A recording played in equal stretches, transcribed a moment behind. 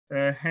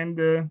hand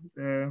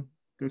the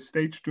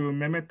stage to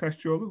Mehmet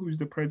Taşçıoğlu, who is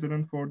the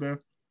president for the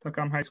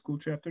TACAM High School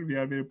chapter. We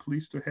are very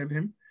pleased to have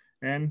him,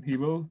 and he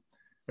will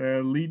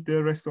lead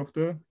the rest of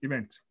the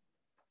event.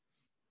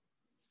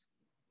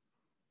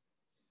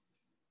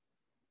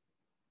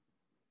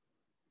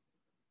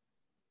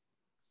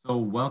 So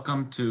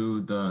welcome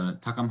to the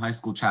TACAM High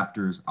School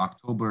chapter's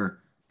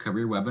October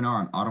career webinar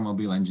on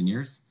automobile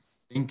engineers.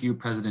 Thank you,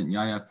 President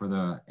Yaya, for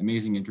the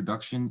amazing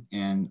introduction.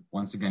 And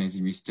once again, as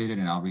he restated,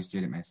 and I'll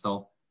restate it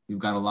myself, we've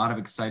got a lot of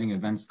exciting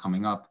events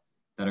coming up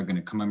that are going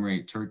to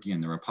commemorate Turkey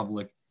and the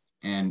Republic.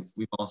 And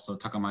we've also,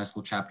 TACAM High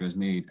School chapter has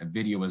made a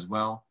video as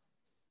well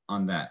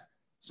on that.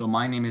 So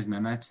my name is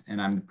Mehmet,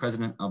 and I'm the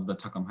president of the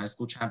TACAM High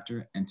School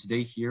chapter. And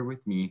today here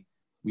with me,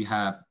 we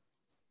have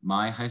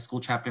my high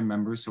school chapter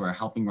members who are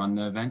helping run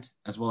the event,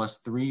 as well as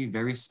 3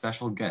 very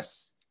special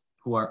guests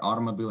who are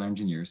automobile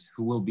engineers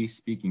who will be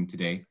speaking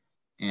today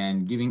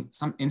and giving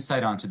some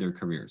insight onto their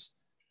careers.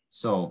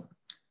 So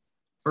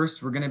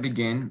first, we're going to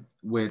begin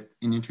with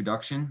an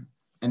introduction,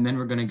 and then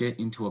we're going to get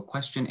into a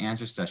question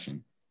answer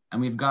session. And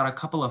we've got a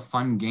couple of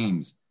fun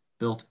games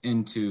built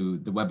into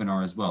the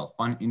webinar as well,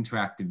 fun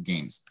interactive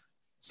games.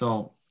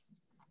 So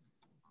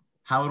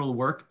how it'll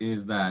work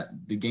is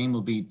that the game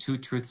will be 2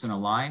 truths and a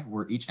lie,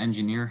 where each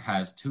engineer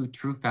has 2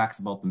 true facts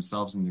about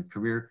themselves and their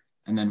career,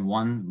 and then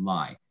 1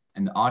 lie.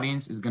 And the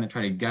audience is going to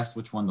try to guess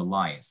which one the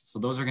lie is. So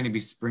those are going to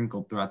be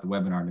sprinkled throughout the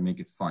webinar to make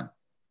it fun.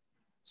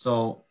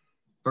 So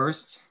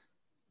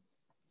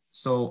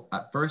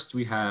at first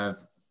we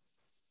have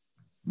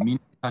Mine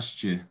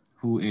Taşçı,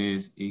 who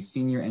is a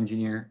senior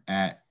engineer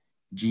at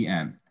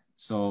GM.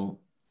 So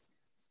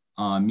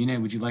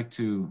Mine, would you like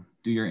to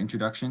do your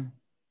introduction?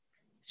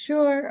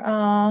 Sure.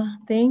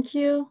 Thank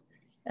you,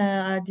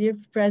 dear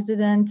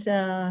President,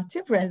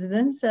 2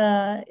 presidents,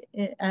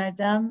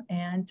 Erdem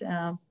and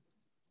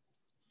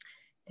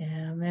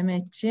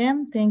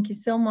Mehmetciğim. Thank you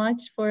so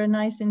much for a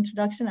nice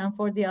introduction and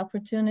for the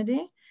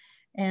opportunity.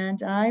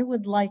 And I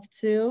would like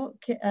to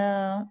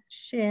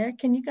share.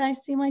 Can you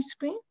guys see my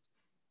screen?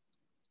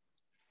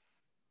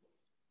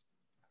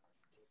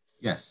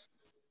 Yes.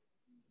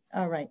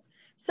 All right.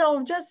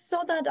 So just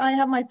so that I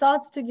have my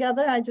thoughts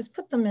together, I just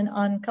put them in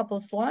on a couple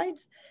of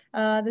slides.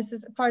 This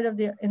is part of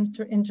the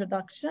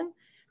introduction.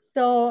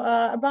 So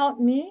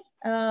about me,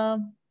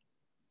 Mine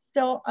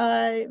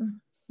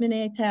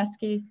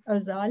Taşçı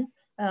Özal.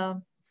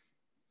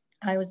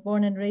 I was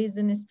born and raised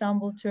in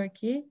Istanbul,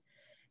 Turkey,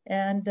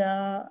 and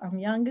I'm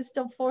youngest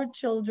of 4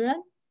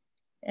 children.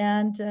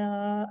 And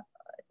I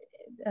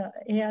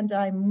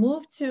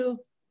moved to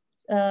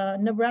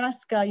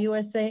Nebraska,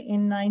 USA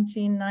in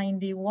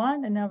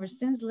 1991, and ever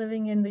since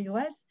living in the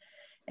US.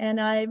 And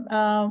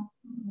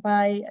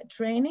by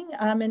training,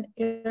 I'm an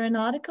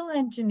aeronautical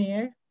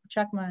engineer,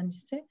 uçak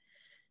mühendisi,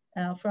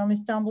 from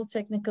Istanbul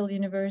Technical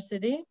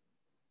University.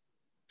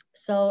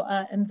 So,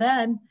 and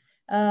then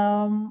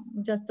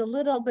just a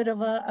little bit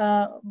of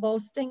a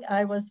boasting,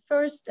 I was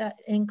first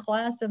in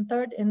class and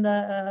 3rd in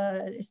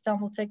the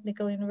Istanbul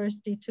Technical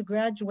University to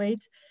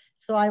graduate.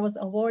 So I was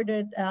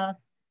awarded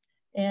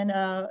and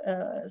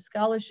a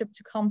scholarship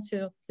to come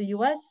to the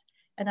US.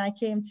 And I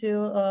came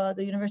to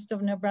the University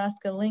of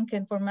Nebraska,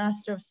 Lincoln for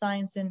Master of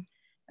Science in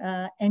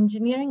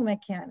Engineering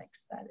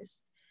Mechanics. That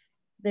is,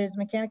 there's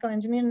mechanical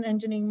engineering and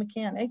engineering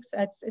mechanics.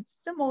 It's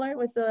similar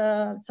with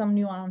some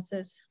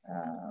nuances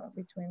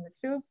between the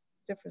 2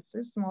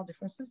 differences, small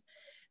differences.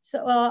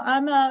 So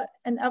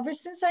and ever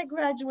since I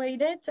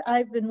graduated,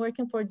 I've been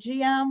working for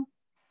GM,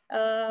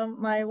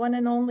 my one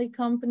and only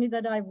company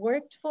that I've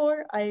worked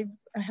for. I've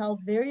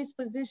held various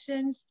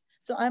positions.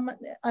 So I'm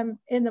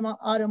in the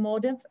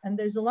automotive, and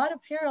there's a lot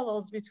of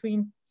parallels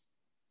between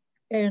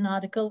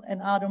aeronautical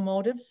and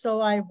automotive.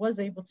 So I was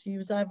able to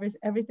use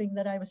everything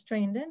that I was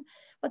trained in,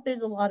 but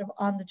there's a lot of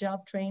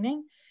on-the-job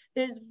training.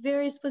 There's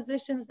various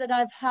positions that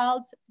I've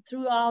held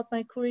throughout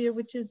my career,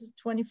 which is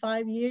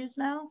 25 years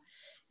now,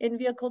 in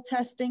vehicle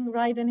testing,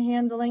 ride and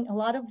handling, a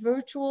lot of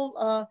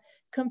virtual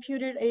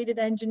computer-aided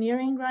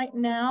engineering right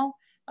now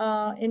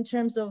in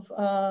terms of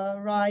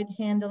ride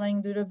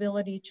handling,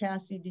 durability,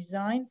 chassis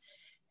design,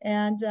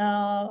 and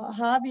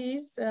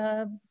hobbies,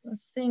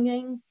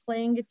 singing,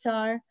 playing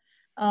guitar,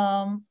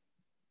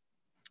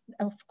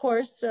 of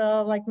course,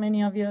 like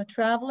many of you,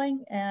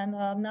 traveling and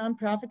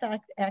nonprofit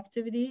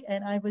activity.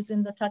 And I was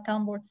in the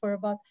TACAM board for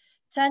about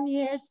 10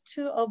 years,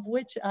 2 of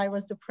which I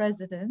was the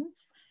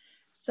president.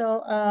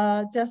 So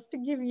just to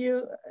give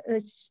you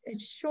a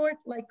short,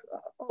 like,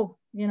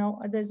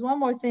 there's one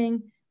more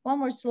thing, one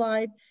more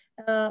slide.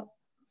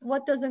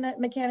 What does a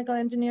mechanical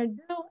engineer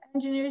do?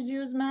 Engineers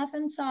use math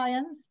and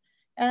science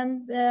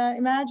and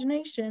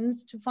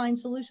imaginations to find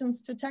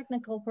solutions to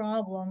technical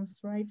problems,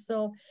 right?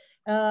 So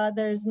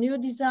there's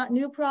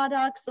new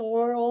products,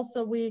 or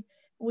also we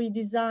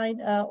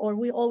design or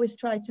we always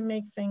try to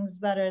make things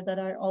better that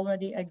are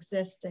already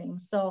existing.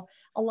 So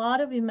a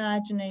lot of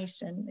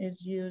imagination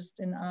is used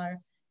in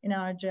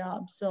our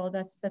job. So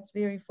that's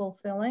very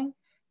fulfilling.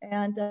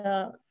 And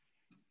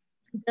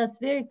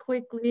just very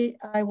quickly,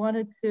 I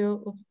wanted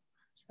to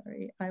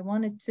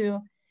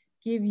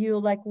give you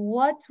like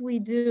what we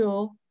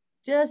do,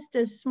 just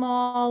a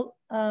small,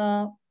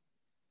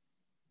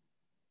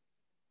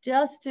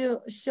 just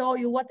to show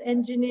you what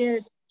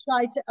engineers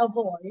try to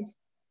avoid.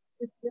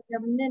 This is a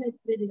minute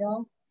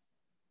video.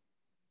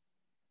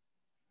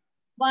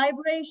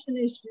 Vibration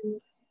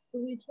issues.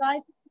 We try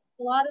to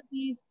a lot of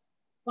these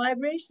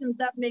vibrations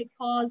that may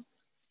cause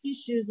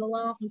issues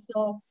along,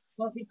 so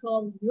what we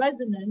call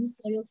resonance.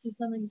 So you'll see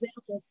some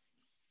examples.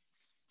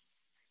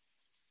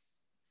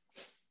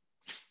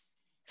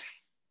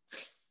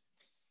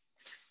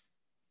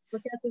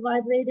 Look at the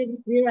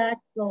vibrating rear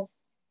axle.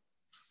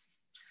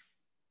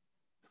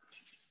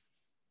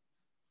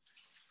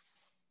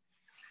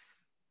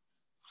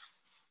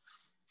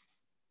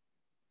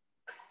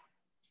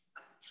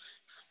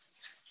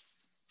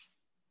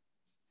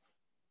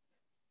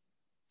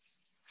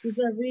 These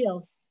are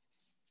real.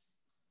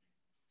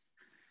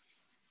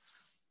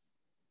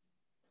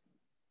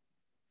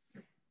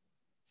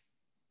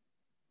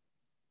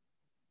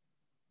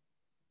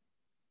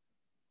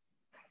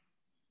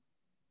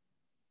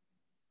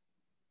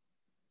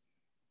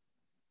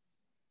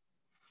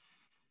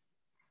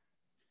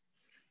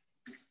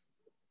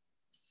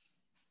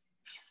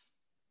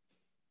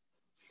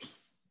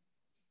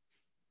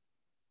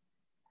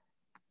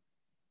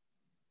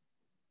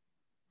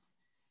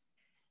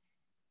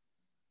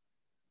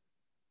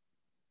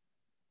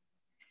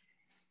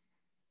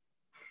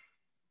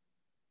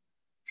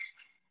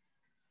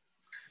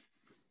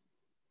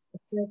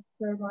 The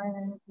turbine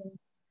engine.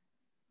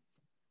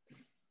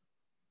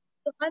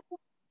 So I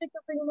don't pick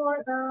up any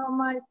more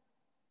my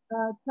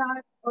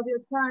time of your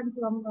time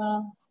from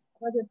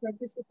other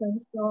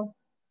participants. So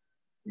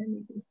let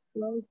me just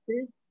close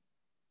this.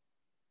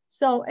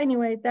 So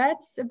anyway,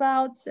 that's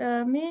about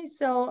me.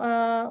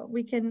 So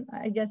we can,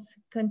 I guess,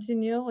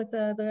 continue with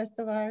the rest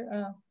of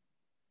our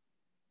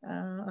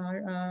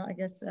I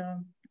guess,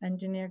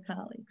 engineer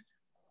colleagues.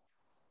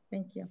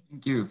 Thank you.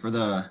 Thank you for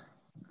the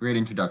great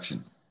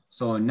introduction.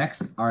 So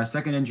next, our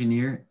second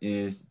engineer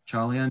is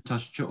Çağlayan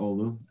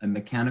Taşçıoğlu, a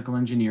mechanical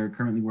engineer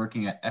currently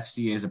working at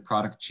FCA as a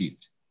product chief.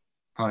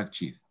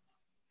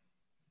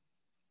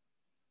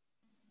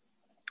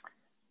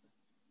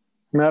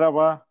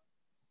 Merhaba.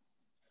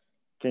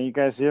 Can you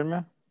guys hear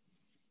me?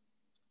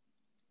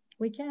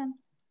 We can.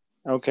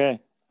 Okay.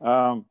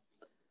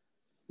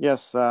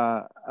 Yes,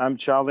 I'm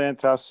Çağlayan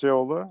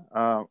Taşçıoğlu.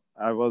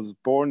 I was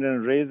born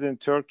and raised in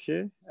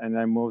Turkey, and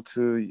I moved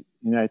to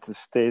United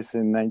States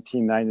in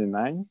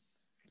 1999.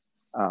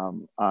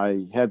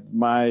 I had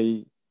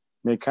my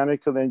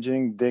mechanical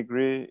engineering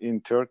degree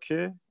in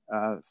Turkey,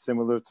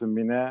 similar to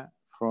Mine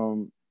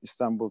from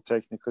Istanbul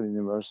Technical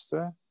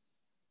University.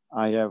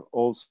 I have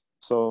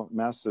also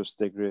master's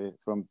degree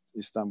from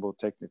Istanbul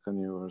Technical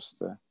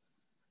University.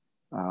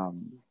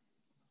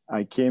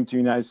 I came to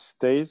United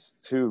States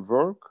to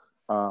work,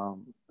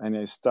 and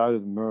I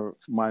started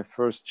my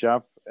first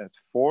job at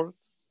Ford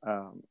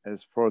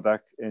as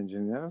product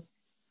engineer.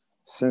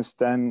 Since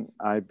then,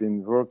 I've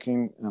been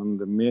working on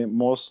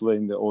mostly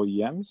in the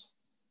OEMs,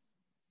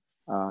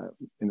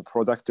 in the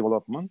product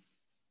development.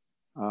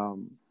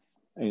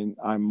 And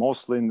I'm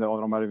mostly in the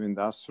automotive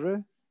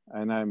industry,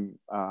 and I'm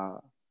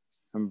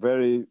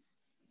very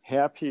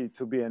happy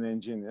to be an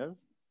engineer.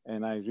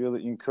 And I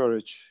really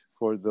encourage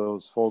for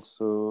those folks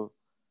who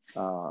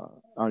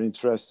are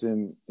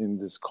interested in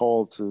this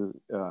call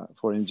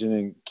for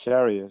engineering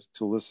career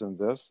to listen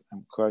to this.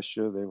 I'm quite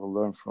sure they will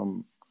learn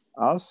from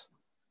us.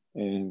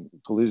 And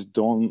please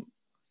don't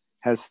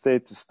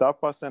hesitate to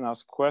stop us and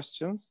ask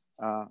questions.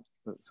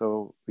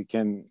 So we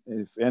can,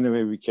 if any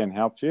way we can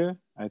help you,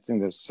 I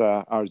think that's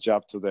our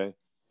job today.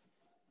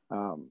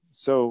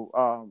 So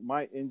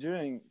my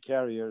engineering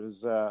career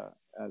is,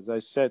 as I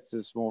said,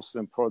 is mostly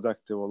in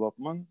product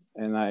development,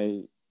 and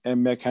I am a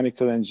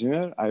mechanical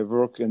engineer. I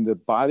work in the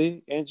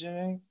body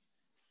engineering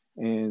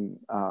and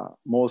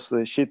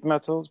mostly sheet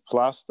metals,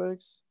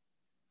 plastics.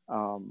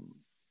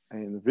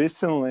 And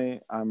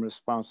recently, I'm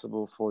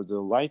responsible for the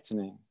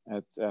lighting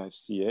at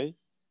FCA.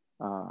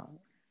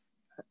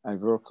 I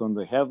work on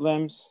the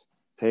headlamps,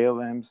 tail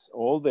lamps,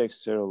 all the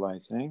exterior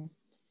lighting.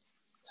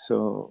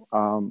 So,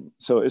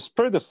 so it's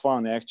pretty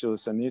fun, actually.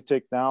 It's a new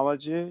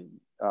technology.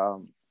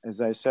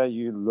 As I said,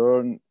 you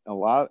learn a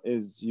lot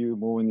as you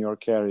move in your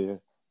career.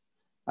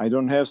 I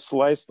don't have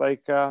slides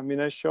like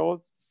Mina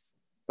showed,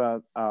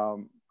 but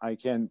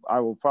I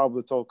will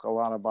probably talk a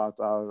lot about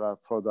our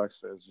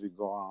products as we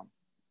go on.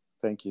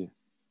 Thank you.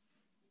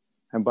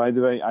 And by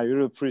the way, I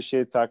really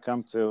appreciate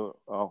TACAM to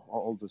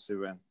hold this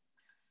event.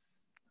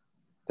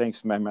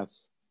 Thanks,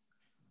 Mehmet.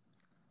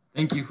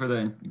 Thank you for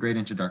the great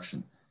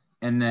introduction.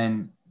 And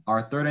then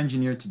our third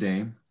engineer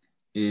today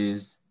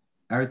is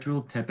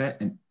Ertuğrul Tepe,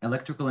 an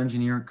electrical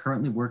engineer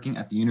currently working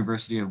at the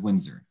University of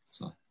Windsor.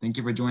 So thank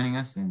you for joining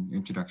us and your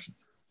introduction.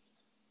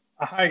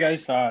 Hi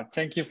guys,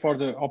 thank you for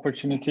the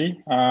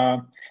opportunity.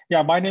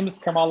 Yeah, my name is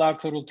Kemal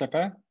Ertuğrul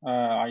Tepe.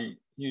 I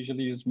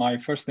usually use my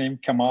first name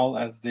Kemal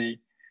as the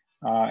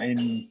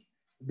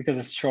because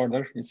it's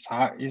shorter. It's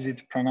easy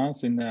to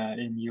pronounce in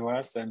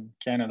US and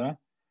Canada.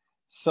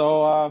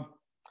 So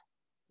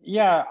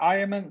Yeah, I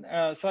am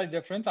slightly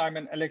different. I'm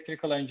an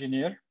electrical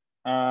engineer.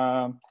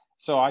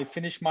 So I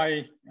finished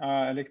my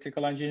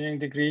electrical engineering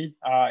degree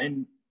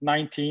in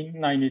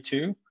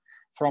 1992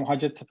 from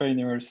Hacettepe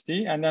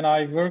University. And then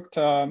I worked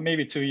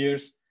maybe 2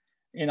 years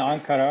in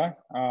Ankara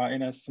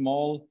in a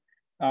small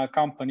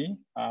company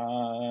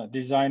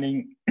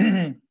designing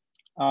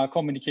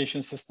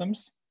communication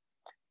systems.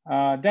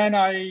 Then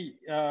I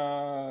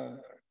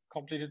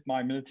completed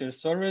my military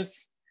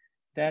service.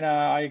 Then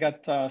I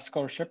got a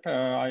scholarship.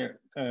 I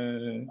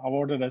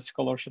awarded a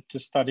scholarship to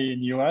study in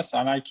the US,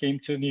 and I came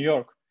to New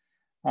York,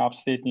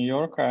 upstate New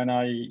York, and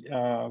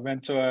I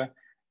went to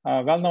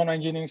a well-known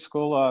engineering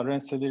school,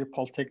 Rensselaer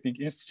Polytechnic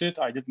Institute.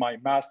 I did my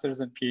master's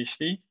and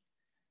PhD.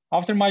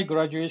 After my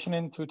graduation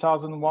in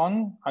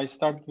 2001, I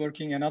started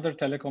working in another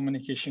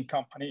telecommunication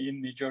company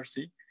in New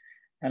Jersey,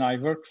 and I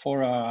worked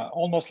for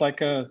almost like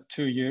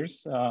 2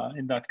 years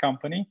in that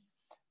company.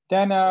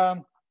 Then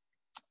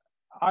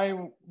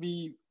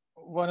we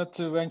wanted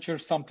to venture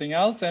something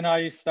else, and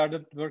I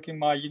started working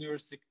my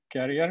university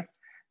career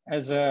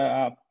as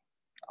a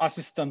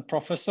assistant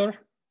professor.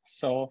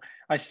 So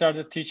I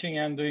started teaching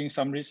and doing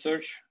some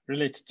research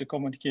related to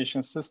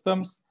communication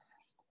systems.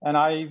 And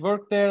I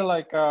worked there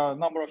like a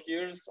number of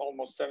years,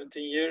 almost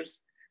 17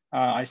 years.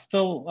 I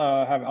still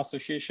have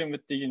association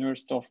with the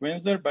University of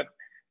Windsor, but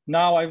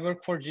now I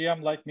work for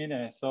GM like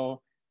Mine.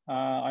 So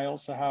I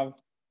also have,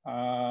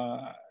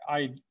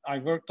 I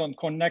worked on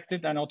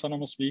connected and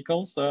autonomous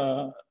vehicles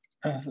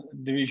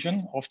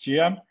division of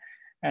GM.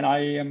 And I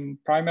am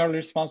primarily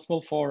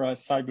responsible for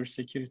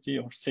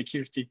cybersecurity or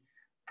security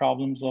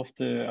problems of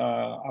the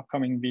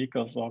upcoming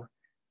vehicles or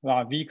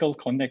vehicle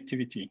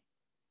connectivity.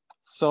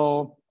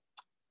 So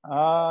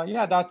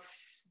yeah,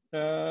 that's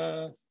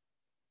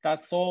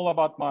all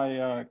about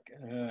my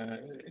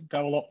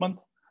development,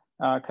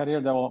 career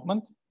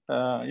development.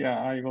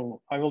 Yeah,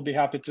 I will be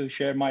happy to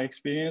share my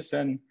experience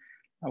and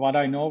what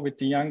I know with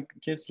the young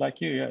kids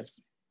like you.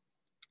 Yes.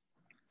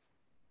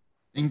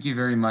 Thank you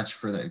very much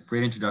for the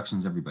great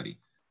introductions, everybody.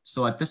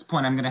 So at this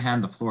point, I'm going to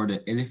hand the floor to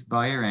Elif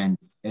Bayer and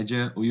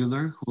Ece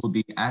Uyulur, who will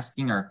be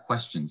asking our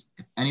questions.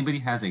 If anybody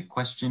has a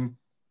question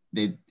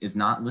that is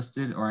not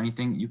listed or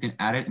anything, you can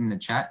add it in the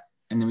chat.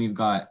 And then we've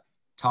got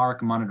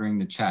Tarek monitoring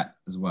the chat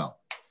as well.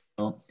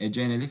 So Ece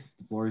and Elif,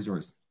 the floor is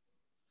yours.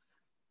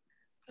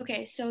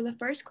 Okay, so the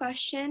first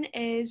question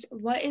is,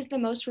 what is the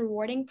most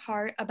rewarding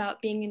part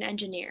about being an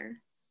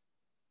engineer?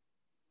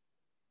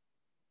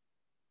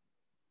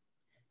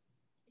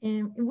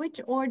 In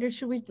which order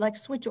should we like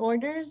switch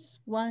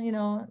orders? One, you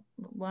know,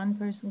 one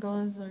person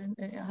goes, or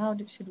how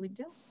should we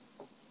do?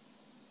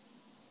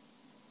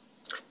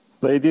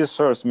 Ladies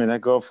first, Mina,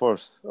 go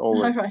first,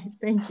 always. All right,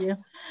 thank you.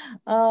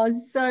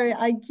 Sorry,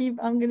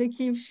 I'm gonna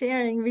keep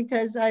sharing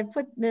because I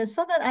put this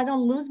so that I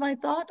don't lose my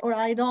thought or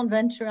I don't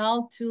venture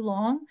out too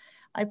long.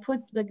 I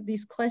put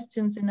these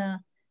questions in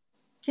a,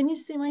 can you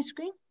see my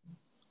screen?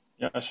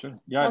 Yeah, sure.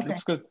 Yeah, okay. It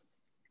looks good.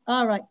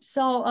 All right,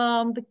 so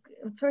the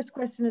first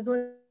question is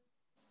what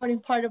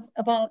part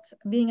about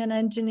being an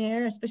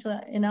engineer, especially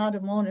in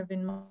automotive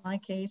in my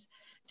case,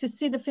 to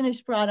see the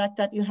finished product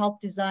that you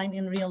helped design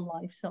in real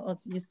life. So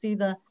you see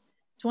the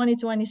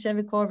 2020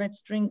 Chevy Corvette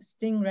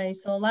Stingray.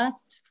 So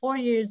last 4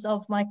 years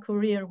of my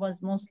career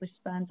was mostly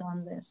spent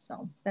on this.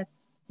 So that's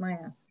my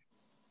answer.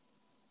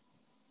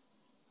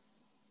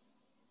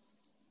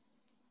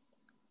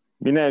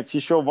 Mina, if you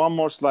show one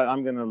more slide,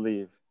 I'm gonna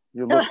leave.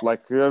 You look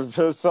like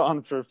you're so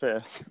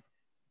unprepared.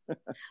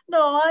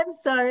 No, I'm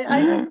sorry.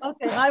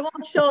 Okay, I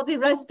won't show the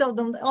rest of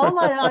them. All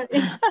are.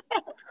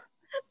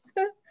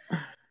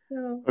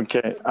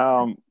 Okay.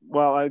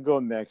 Well, I go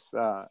next.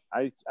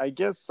 I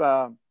guess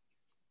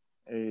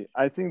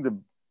I think the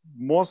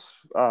most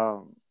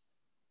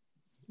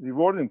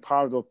rewarding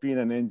part of being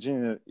an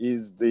engineer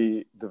is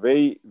the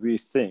way we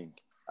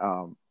think.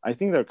 I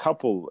think there are a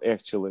couple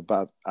actually,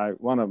 but I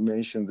want to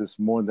mention this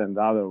more than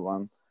the other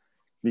one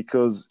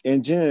because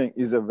engineering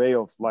is a way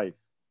of life.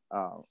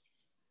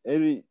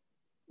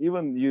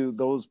 Even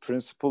those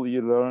principles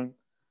you learn,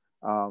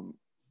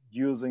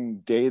 using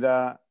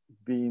data,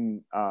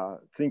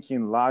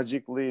 thinking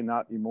logically,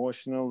 not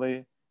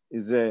emotionally,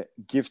 is a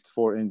gift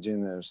for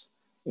engineers.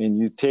 And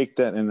you take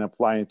that and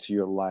apply it to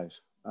your life.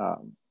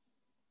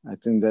 I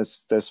think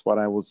that's what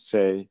I would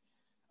say.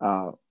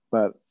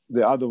 But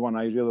the other one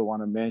I really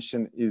want to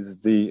mention is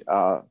the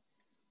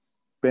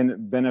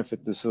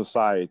benefit the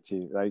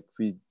society. Like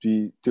we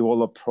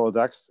develop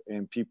products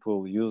and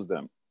people use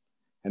them.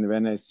 And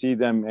when I see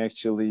them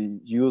actually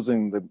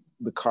using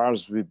the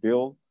cars we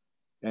build,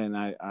 and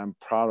I'm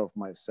proud of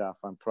myself,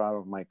 I'm proud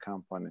of my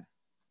company.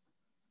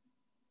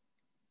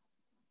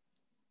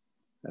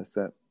 That's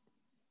it.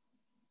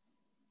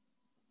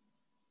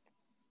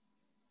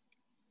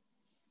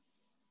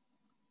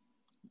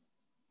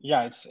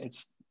 Yeah,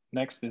 it's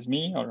next is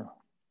me or?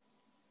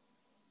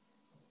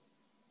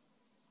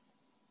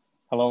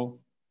 Hello?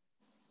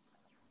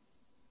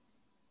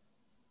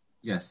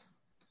 Yes.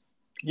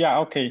 Yeah,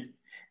 okay.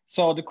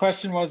 So the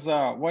question was,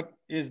 what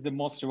is the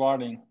most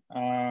rewarding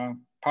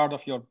part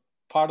of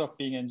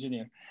being an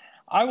engineer?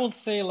 I will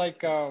say like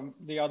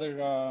the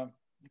other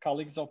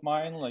colleagues of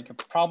mine, like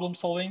problem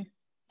solving.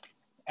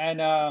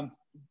 And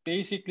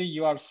basically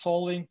you are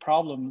solving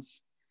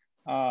problems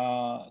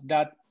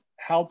that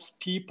helps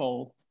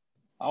people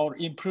or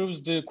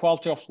improves the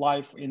quality of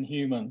life in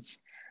humans,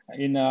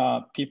 in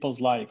people's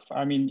life.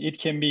 I mean, it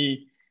can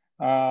be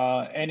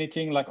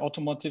anything like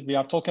automotive. We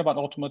are talking about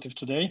automotive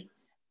today,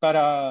 but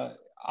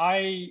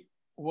I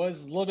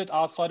was a little bit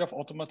outside of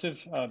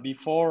automotive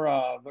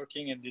before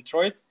working in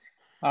Detroit.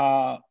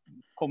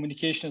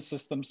 Communication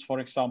systems, for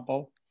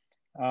example,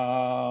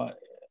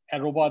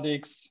 and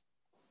robotics,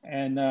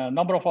 and a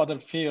number of other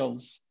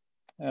fields.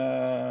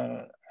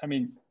 I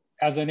mean,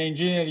 as an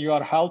engineer, you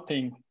are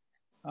helping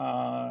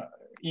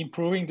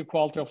improving the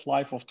quality of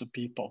life of the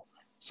people.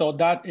 So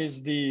that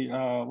is the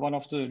one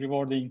of the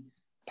rewarding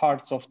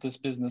parts of this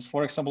business.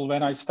 For example,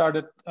 when I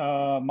started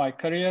my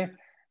career,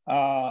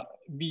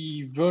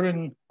 we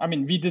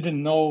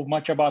didn't know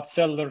much about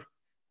cellular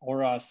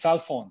or cell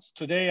phones.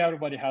 Today,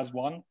 everybody has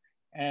one,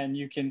 and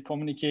you can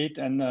communicate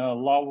and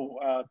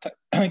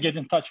get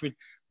in touch with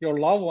your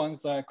loved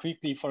ones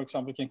quickly. For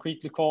example, you can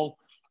quickly call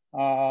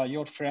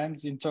your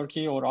friends in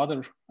Turkey or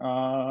other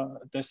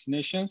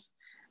destinations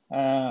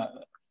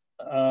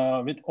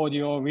with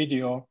audio,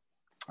 video.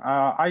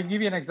 I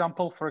give you an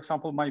example. For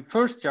example, my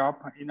first job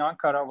in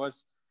Ankara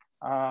was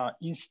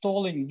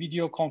installing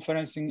video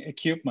conferencing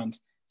equipment,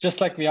 just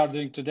like we are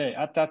doing today.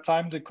 At that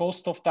time, the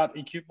cost of that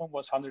equipment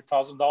was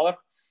 $100,000.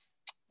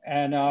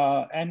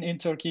 And in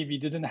Turkey, we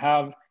didn't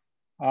have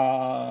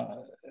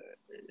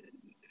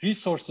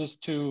resources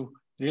to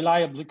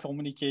reliably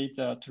communicate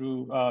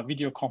through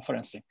video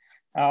conferencing.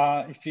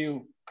 If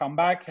you come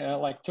back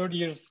like 30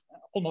 years,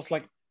 almost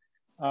like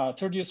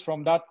 30 years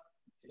from that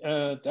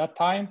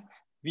time,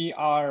 we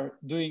are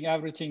doing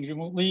everything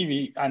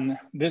remotely. And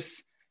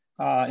this,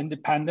 in the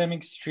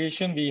pandemic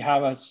situation, we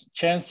have a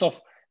chance of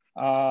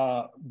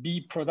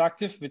be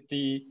productive with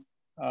the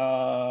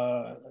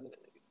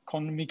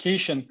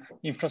communication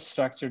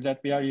infrastructure that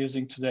we are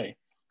using today.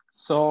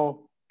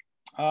 So,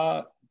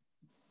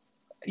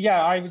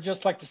 yeah, I would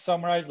just like to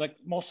summarize, like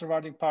most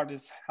rewarding part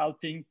is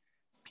helping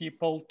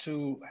people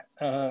to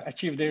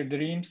achieve their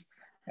dreams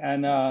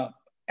and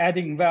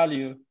adding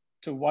value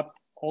to what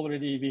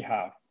already we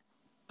have.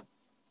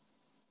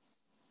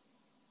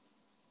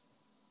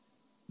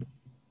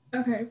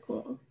 Okay,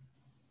 cool.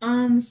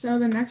 So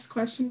the next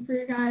question for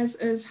you guys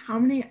is, how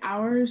many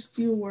hours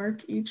do you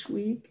work each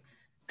week?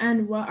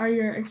 And what are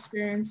your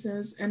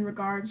experiences in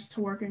regards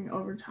to working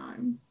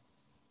overtime?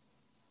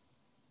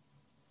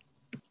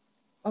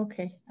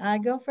 Okay, I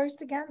go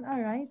first again.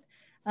 All right.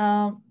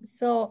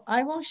 So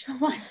I won't show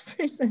my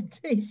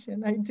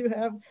presentation. I do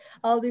have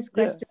all these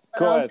questions. Yeah,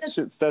 go ahead.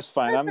 That's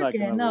fine. I'm not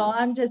gonna. No,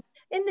 I'm just,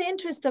 in the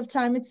interest of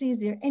time, it's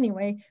easier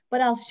anyway. But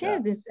I'll share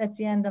this at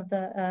the end of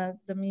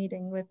the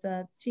meeting with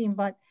the team.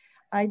 But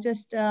I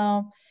just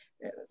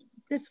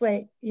this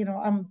way, you know,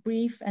 I'm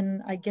brief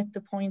and I get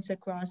the points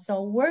across.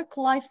 So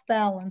work-life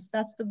balance,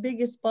 that's the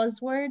biggest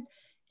buzzword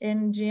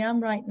in GM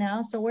right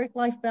now. So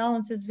work-life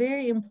balance is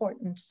very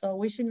important. So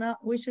we should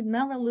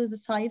never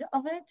lose sight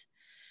of it.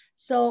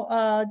 So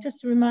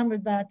just remember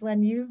that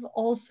when you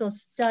also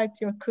start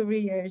your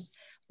careers,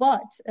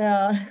 but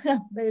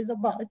there's a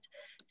but.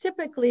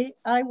 Typically,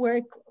 I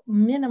work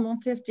minimum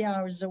 50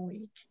 hours a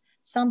week,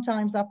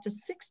 sometimes up to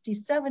 60,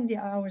 70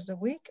 hours a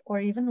week, or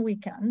even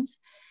weekends.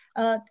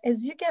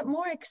 As you get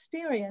more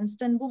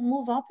experienced and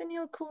move up in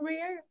your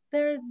career,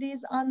 there are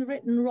these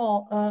unwritten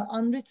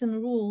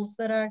rules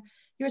that are,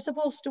 you're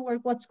supposed to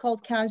work what's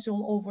called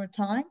casual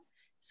overtime.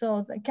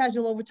 So the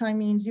casual overtime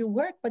means you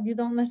work, but you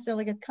don't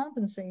necessarily get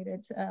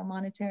compensated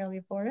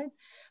monetarily for it.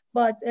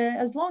 But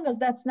as long as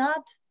that's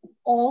not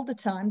all the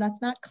time,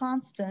 that's not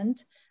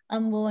constant,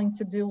 I'm willing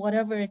to do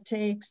whatever it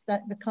takes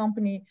that the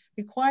company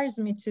requires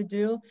me to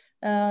do.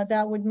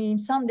 That would mean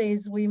some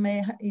days we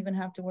may even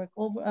have to work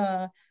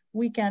over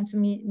weekend to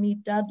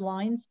meet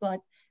deadlines, but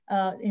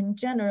in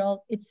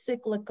general, it's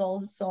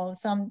cyclical. So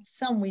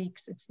some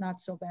weeks it's not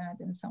so bad,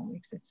 and some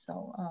weeks it's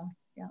so,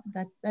 yeah,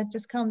 that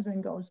just comes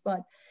and goes.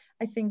 But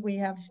I think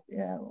we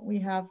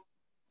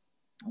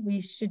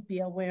should be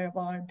aware of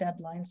our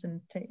deadlines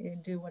and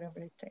do whatever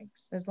it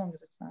takes, as long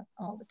as it's not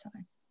all the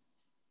time.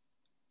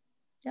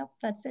 Yep,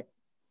 that's it.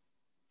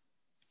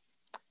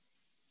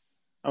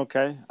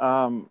 Okay.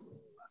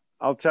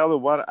 I'll tell you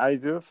what I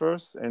do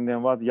first, and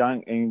then what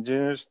young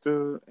engineers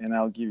do, and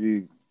I'll give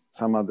you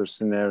some other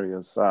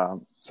scenarios.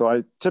 So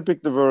I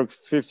typically work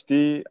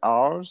 50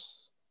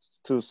 hours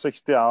to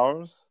 60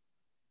 hours.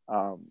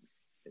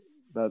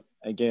 But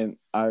again,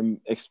 I'm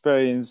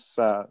experienced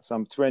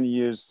some 20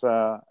 years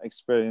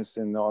experience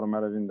in the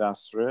automotive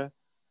industry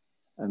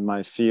and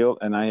my field,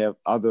 and I have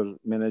other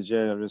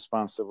managerial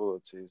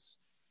responsibilities.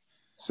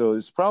 So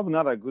it's probably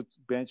not a good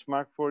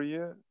benchmark for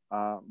you,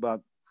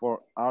 but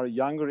for our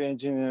younger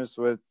engineers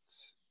with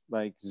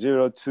like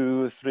 0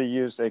 to 3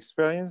 years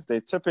experience, they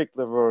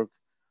typically work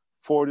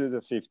 40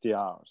 to 50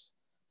 hours.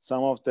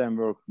 Some of them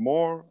work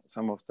more,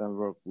 some of them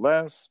work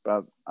less,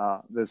 but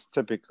that's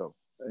typical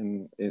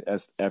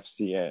as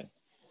FCA.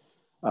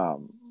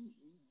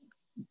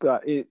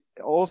 but it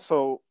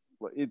also,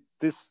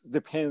 this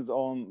depends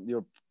on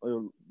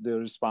the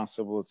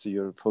responsibility,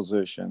 your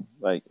position.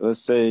 Like,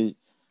 let's say,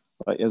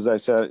 like as I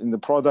said, in the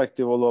product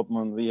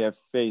development, we have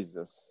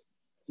phases.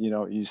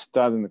 You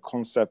start in the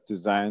concept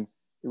design,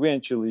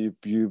 eventually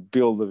you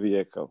build the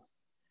vehicle,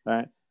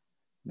 right?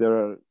 There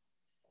are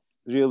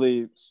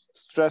really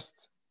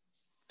stressed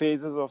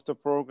phases of the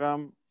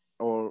program,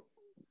 or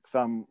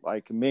some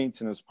like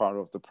maintenance part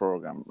of the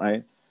program,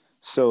 right?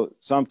 So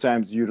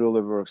sometimes you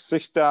really work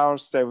 60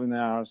 hours, 7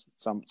 hours.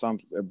 Some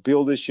a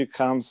build issue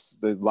comes,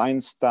 the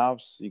line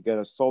stops, you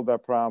gotta solve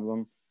that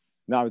problem.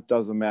 Now it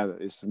doesn't matter.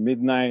 It's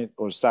midnight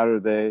or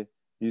Saturday,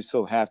 you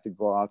still have to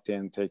go out there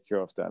and take care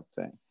of that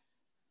thing.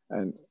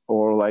 And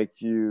or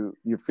like you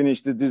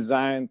finish the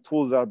design,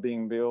 tools are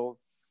being built.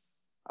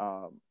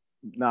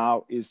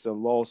 Now it's the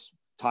last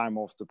time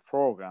of the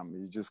program.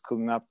 You just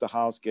clean up the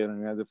house,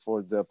 getting ready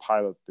for the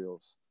pilot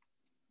builds.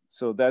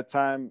 So that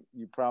time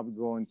you probably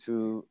go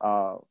into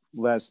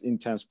less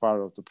intense part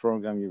of the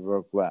program, you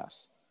work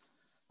less.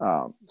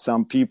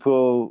 Some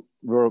people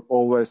work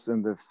always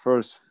in the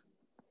first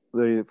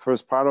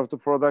part of the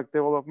product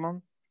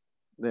development,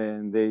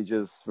 then they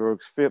just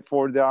work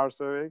 40 hours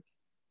a week.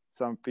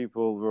 Some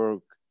people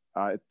work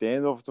at the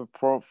end of the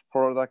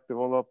product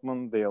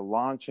development, they are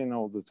launching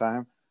all the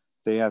time,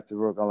 they have to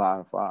work a lot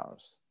of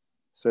hours.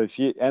 So if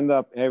you end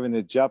up having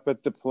a job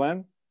at the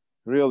plant,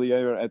 really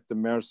you're at the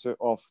mercy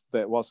of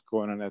what's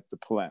going on at the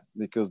plant,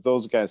 because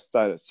those guys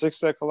start at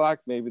 6 o'clock,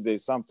 maybe they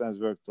sometimes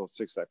work till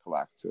 6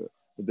 o'clock too.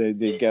 They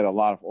get a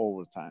lot of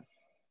overtime.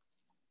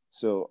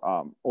 So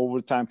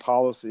overtime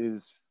policy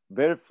is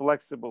very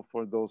flexible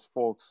for those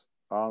folks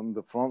on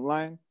the front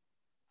line.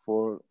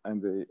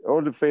 And the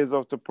early phase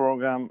of the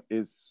program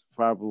is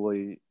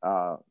probably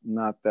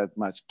not that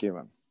much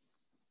given.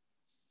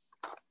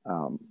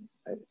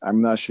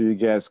 I'm not sure you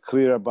guys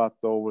clear about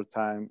the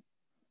overtime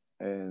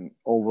and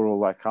overall,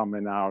 like how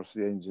many hours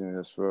the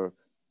engineers work.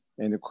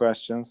 Any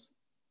questions?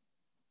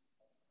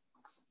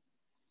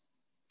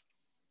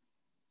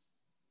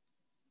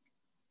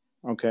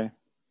 Okay,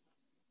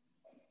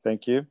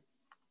 thank you.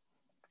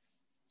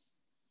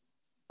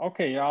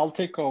 Okay, I'll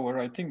take over.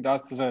 I think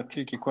that's a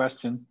tricky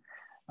question.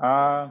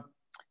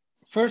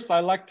 First, I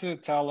like to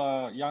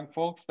tell young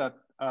folks that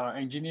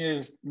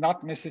engineers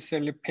not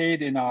necessarily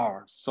paid in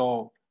hours.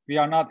 So we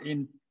are not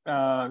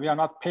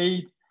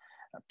paid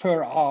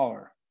per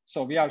hour.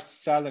 So we are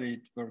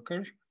salaried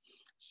workers.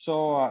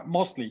 So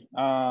mostly,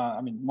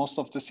 most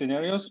of the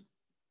scenarios.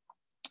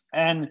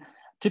 And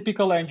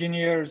typical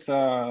engineers,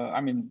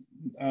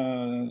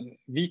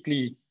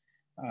 weekly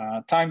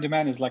time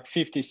demand is like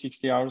 50,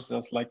 60 hours,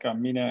 just like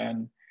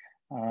Mina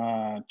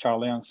and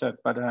Charlie said.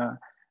 But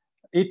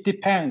it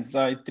depends.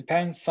 It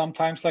depends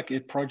sometimes, like a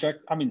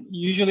project.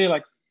 Usually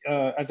like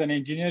as an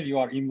engineer, you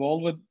are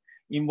involved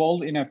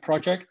in a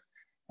project,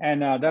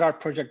 and there are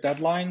project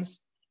deadlines,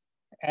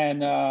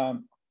 and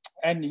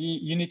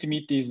you need to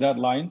meet these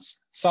deadlines.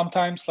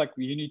 Sometimes like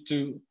you need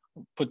to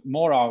put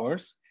more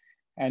hours,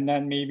 and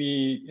then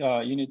maybe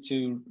you need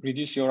to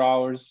reduce your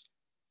hours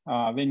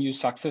when you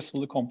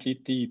successfully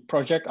complete the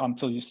project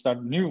until you start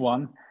a new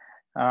one.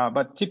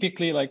 But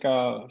typically like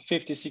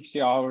 50,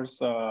 60 hours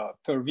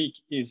per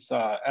week is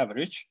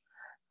average.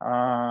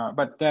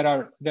 But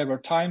there were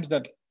times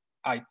that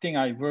I think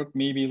I worked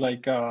maybe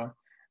like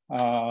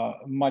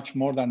much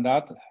more than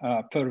that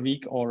per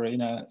week, or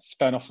in a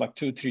span of like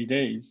 2-3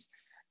 days.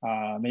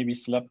 Maybe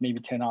slept maybe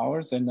 10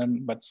 hours, and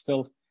then but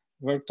still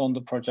worked on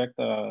the project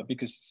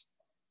because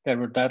there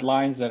were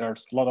deadlines. There are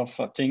a lot of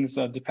things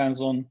that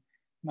depends on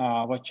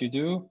what you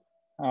do.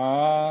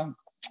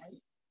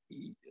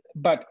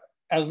 But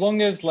as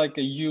long as like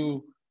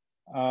you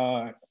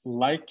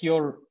like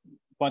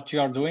what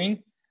you are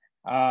doing,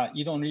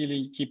 you don't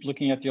really keep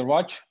looking at your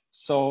watch.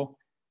 So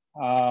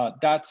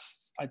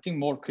that's, I think,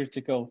 more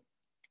critical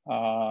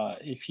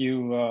if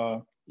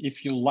you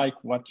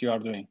like what you are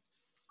doing.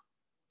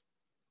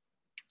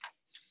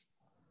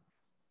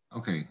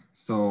 Okay,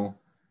 so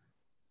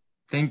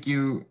thank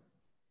you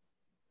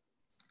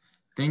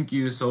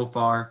so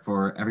far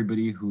for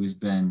everybody who has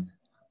been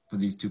for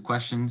these 2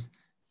 questions.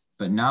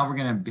 But now we're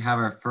going to have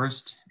our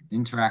first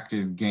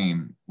interactive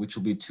game, which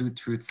will be 2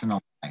 truths and a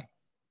lie.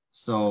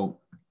 So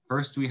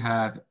first we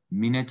have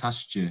Mine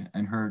Tasche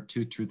and her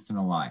 2 truths and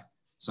a lie.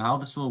 So how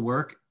this will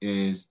work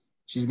is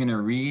she's going to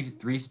read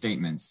 3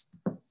 statements,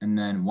 and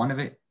then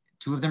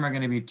 2 of them are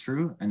going to be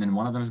true, and then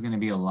 1 of them is going to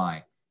be a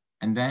lie.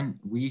 And then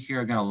we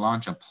here are going to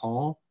launch a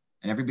poll,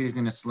 and everybody's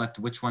going to select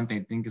which one they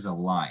think is a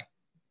lie.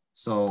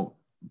 So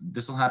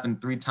this will happen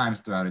 3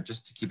 times throughout it,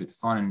 just to keep it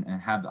fun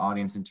and have the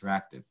audience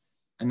interactive.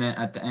 And then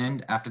at the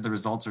end, after the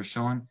results are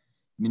shown,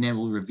 Mine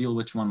will reveal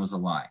which one was a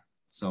lie.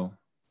 So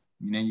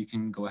Mine, you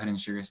can go ahead and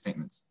share your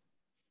statements.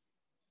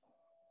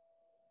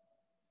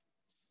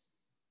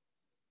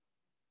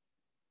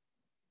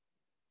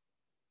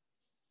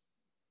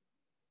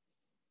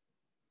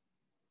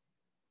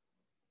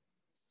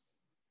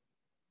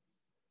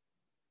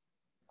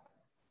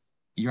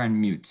 You're on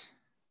mute,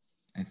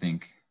 I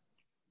think.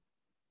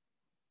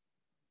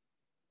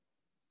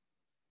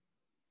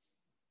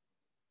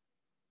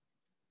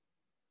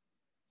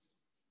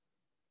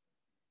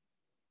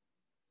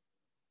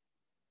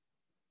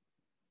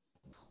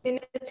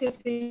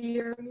 THSC,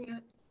 you're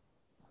mute.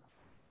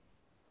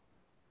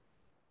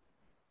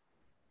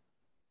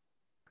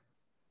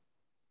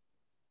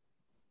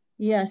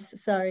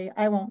 Yes, sorry,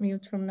 I won't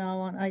mute from now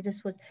on. I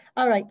just was,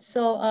 all right.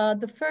 So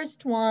the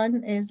first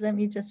one is, let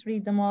me just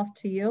read them off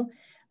to you.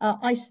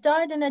 I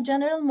starred in a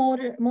General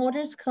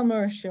Motors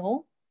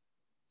commercial,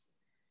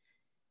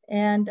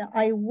 and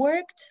I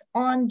worked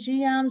on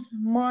GM's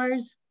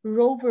Mars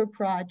rover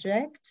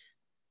project,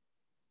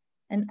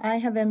 and I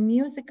have a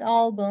music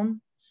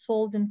album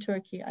sold in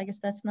Turkey. I guess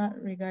that's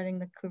not regarding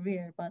the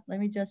career, but let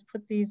me just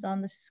put these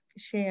on the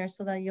share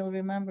so that you'll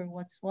remember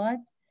what's what.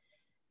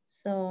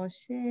 So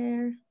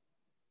share.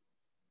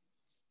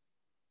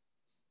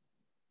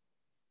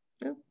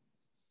 Oop.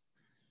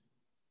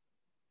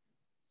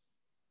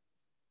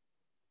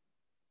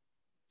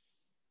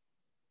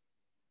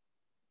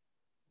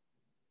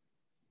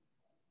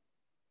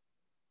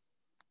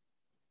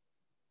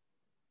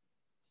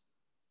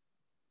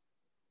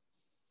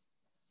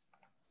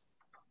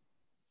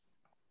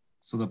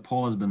 So the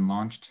poll has been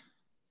launched.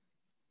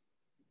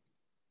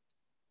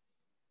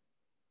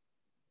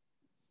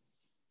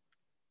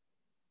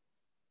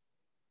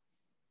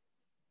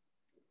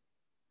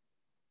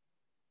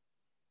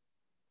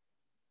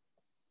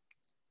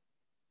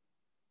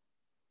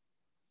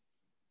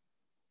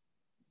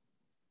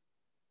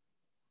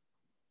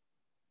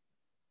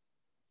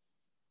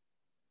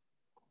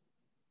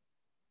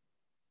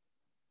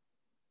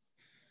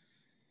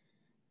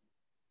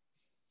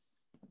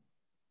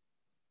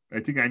 I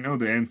think I know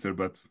the answer,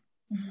 but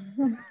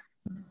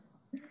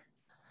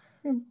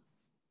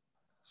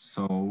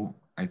So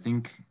I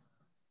think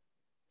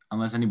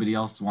unless anybody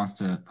else wants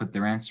to put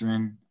their answer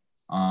in,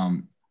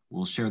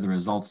 we'll share the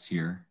results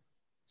here.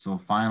 So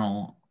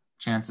final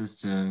chances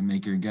to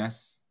make your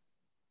guess.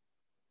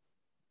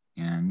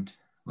 And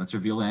let's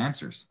reveal the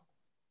answers.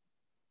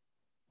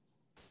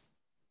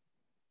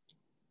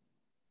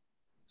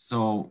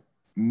 So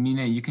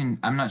Mina, you can,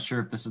 I'm not sure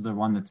if this is the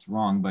one that's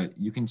wrong, but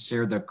you can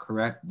share the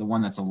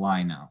one that's a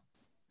lie now.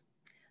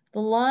 The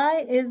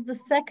lie is the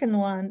second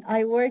one.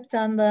 I worked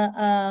on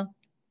the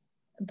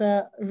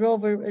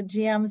rover,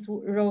 GM's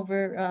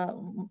rover,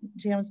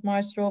 GM's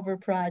Mars rover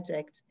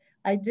project.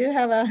 I do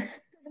have a,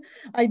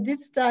 I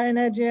did star in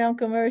a GM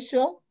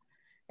commercial,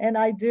 and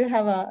I do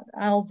have an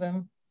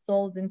album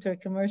sold in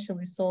Turkey,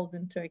 commercially sold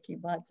in Turkey,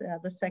 but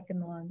the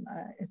second one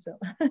is a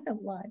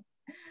lie.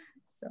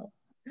 So.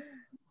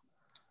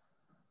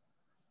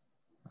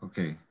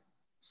 Okay,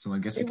 so I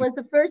guess it was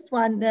the first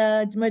one,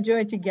 the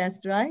majority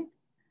guessed, right?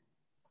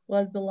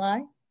 Was the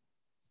lie?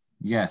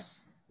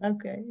 Yes.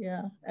 Okay,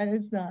 yeah, and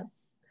it's not.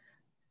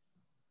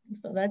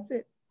 So that's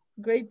it.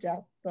 Great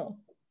job, though.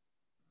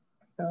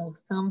 So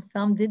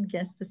some did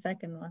guess the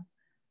second one.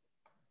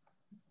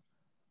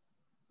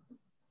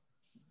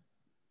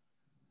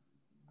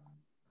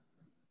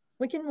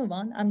 We can move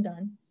on. I'm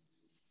done.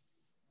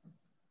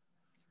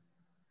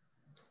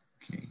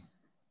 Okay.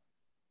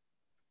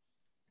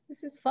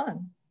 This is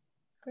fun.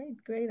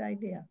 Great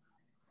idea.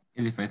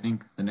 Elif, I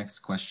think the next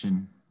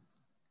question.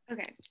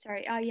 Okay,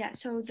 sorry. Yeah,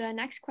 so the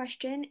next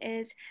question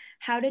is,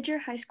 how did your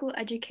high school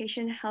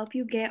education help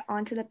you get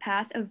onto the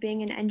path of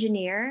being an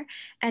engineer?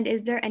 And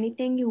is there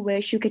anything you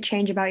wish you could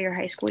change about your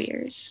high school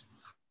years?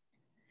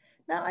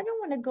 Now, I don't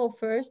want to go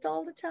first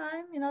all the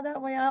time. You know,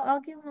 that way I'll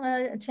give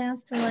a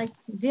chance to my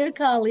dear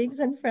colleagues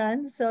and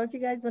friends. So if you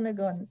guys want to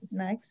go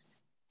next.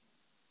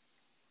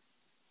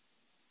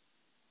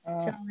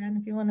 Charlie,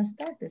 if you want to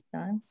start this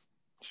time.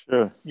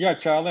 Sure. Yeah,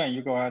 Charlie,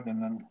 you go ahead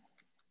and then.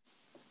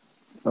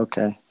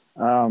 Okay.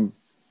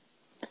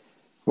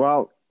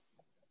 Well,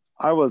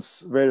 I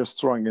was very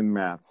strong in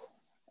math,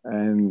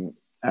 and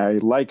I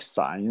like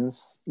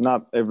science,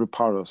 not every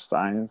part of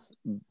science.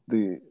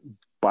 The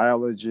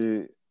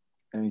biology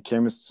and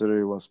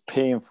chemistry was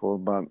painful,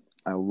 but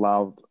I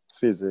loved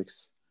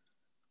physics.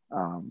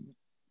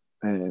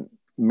 And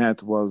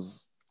math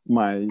was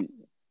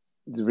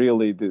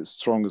really the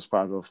strongest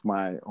part of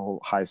my whole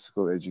high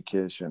school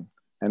education.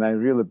 And I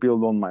really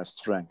built on my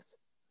strength.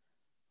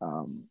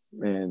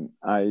 And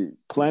I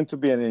plan to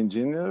be an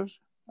engineer,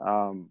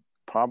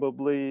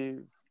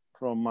 probably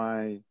from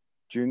my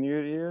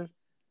junior year.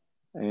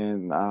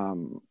 And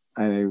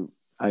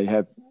I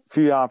had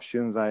few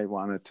options. I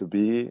wanted to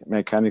be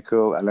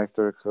mechanical,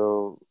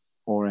 electrical,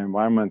 or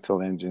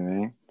environmental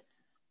engineering.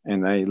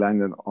 And I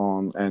landed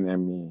on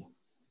NME.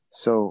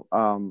 So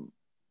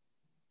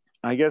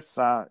I guess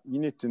you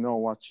need to know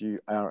what you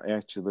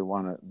actually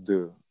want to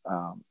do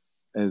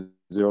as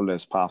early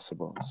as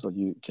possible, so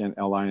you can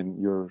align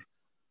your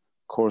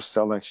course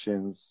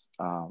selections,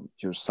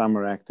 your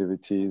summer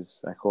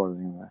activities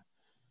accordingly.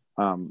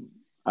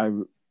 I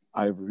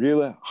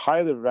really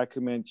highly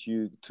recommend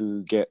you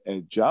to get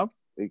a job.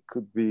 It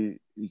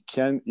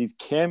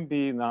can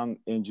be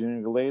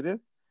non-engineering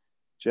related,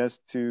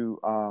 just to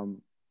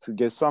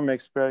get some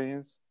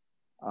experience,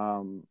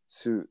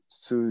 to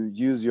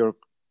use your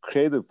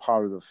creative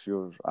part of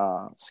your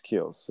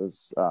skills.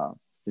 As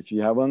if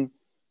you haven't,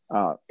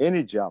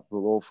 any job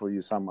will offer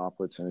you some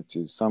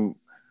opportunities, some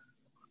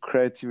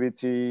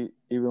creativity,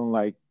 even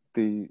like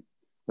the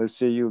let's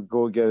say you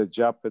go get a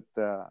job at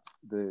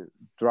the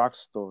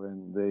drugstore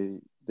and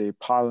they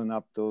piling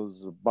up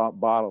those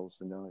bottles,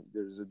 you know,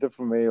 there's a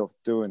different way of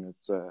doing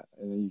it,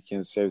 and you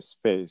can save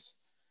space.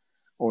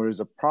 Or there's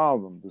a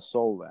problem to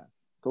solve that.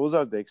 Those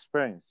are the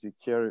experience you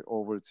carry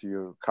over to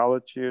your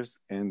college years,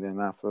 and then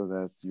after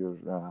that, your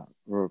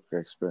work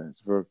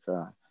experience,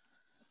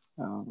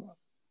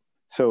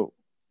 so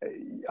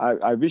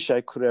I wish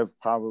I could have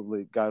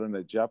probably gotten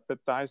a job at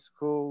the high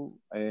school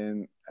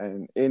and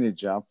any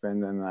job,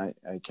 and then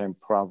I can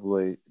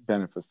probably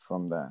benefit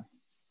from that.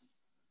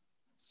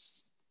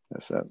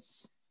 That's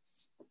it.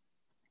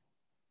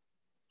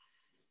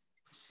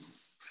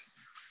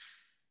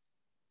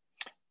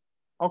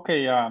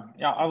 Okay, yeah,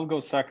 I'll go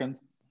second.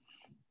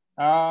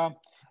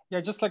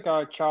 Yeah, just like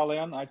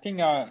Charlian, I think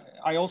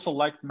I also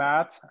like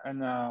math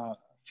and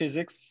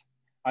physics.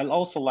 I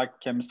also like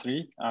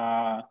chemistry.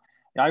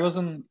 I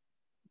wasn't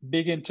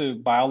big into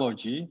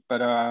biology,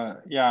 but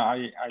yeah,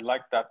 I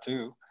like that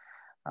too.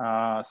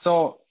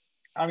 So,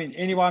 I mean,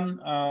 anyone,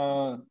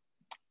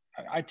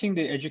 I think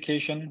the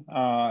education,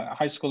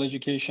 high school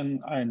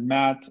education and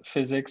math,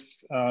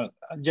 physics,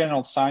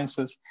 general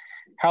sciences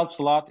helps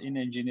a lot in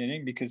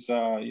engineering, because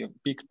a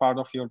big part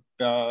of your,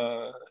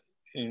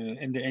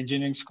 in the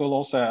engineering school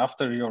also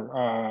after your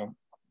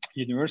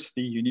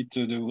university, you need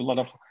to do a lot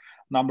of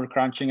number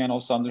crunching and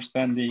also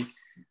understand the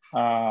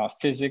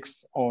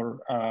physics or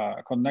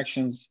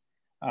connections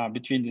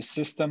between the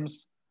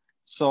systems.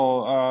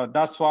 So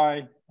that's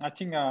why I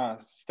think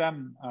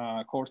STEM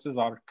courses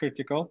are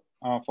critical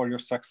for your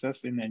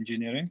success in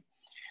engineering.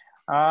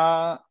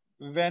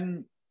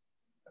 When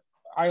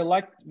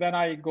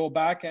I go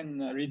back and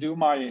redo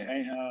my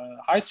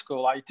high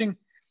school, I think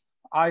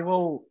I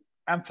will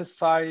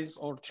emphasize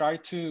or try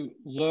to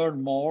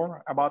learn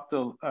more about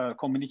the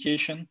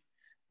communication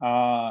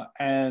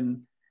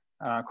and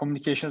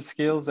communication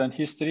skills and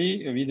history.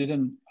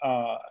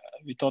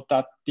 We thought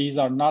that these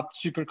are not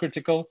super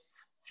critical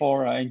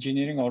for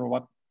engineering or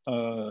what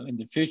in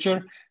the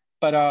future,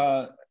 but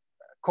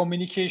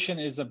communication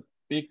is a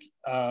big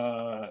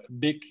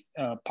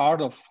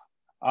part of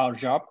our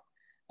job.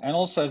 And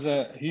also as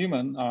a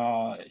human,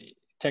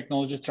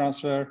 technology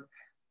transfer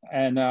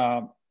and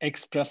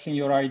expressing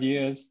your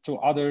ideas to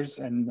others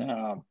and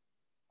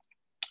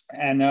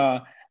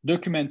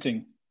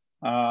documenting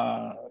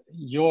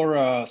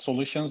your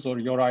solutions or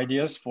your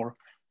ideas for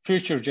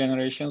future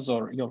generations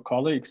or your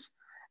colleagues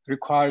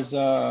requires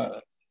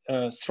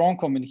strong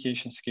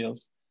communication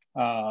skills,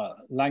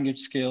 language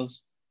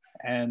skills,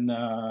 and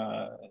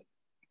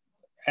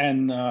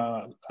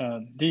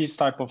these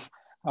type of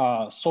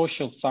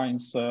social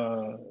science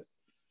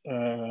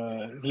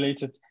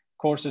related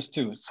courses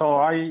too. So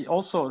I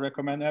also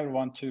recommend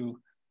everyone to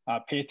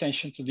pay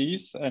attention to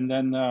these, and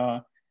then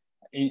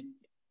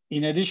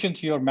in addition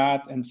to your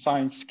math and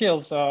science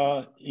skills,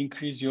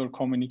 increase your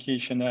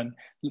communication and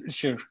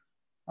literature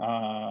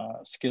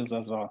skills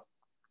as well.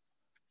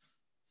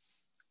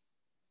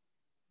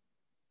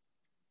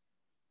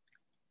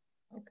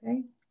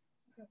 Okay.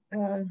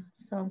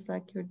 Sounds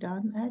like you're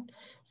done, Ed.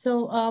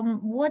 So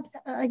what,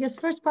 I guess,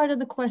 first part of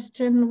the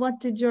question, what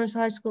did your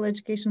high school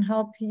education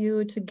help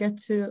you to get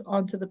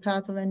onto the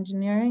path of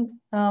engineering?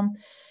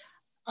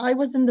 I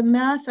was in the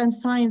math and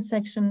science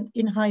section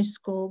in high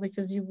school,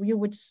 because you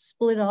would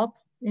split up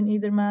in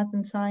either math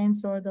and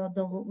science or the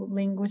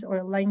linguist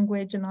or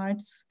language and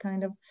arts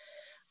kind of.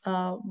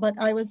 But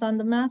I was on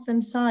the math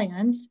and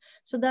science,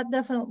 so that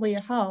definitely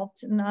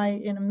helped.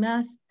 And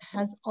math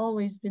has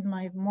always been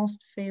my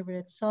most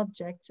favorite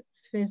subject,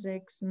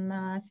 physics and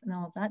math and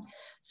all that.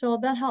 So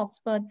that helped.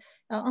 But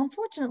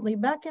unfortunately,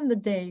 back in the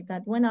day,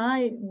 that when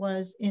I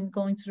was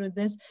going through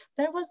this,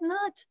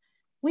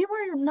 we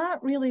were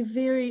not really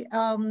very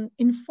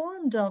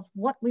informed of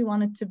what we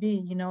wanted to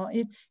be. You know,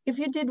 if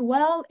you did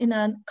well in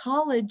a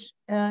college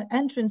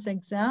entrance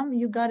exam,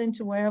 you got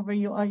into wherever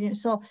you are.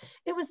 So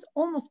it was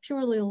almost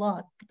purely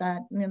luck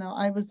that, you know,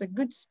 I was a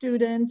good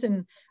student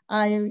and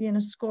I, you know,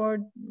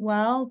 scored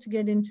well to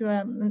get into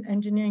an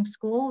engineering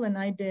school, and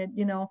I did,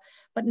 you know.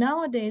 But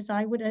nowadays,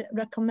 I would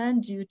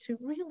recommend you to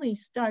really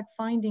start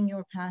finding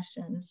your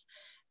passions.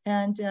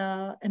 And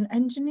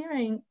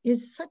engineering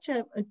is such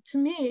to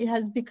me, it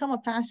has become a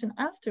passion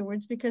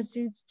afterwards, because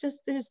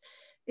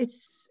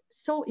it's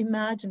so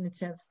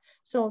imaginative.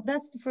 So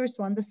that's the first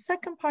one. The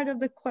second part of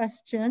the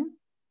question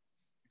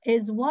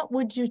is, what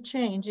would you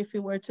change if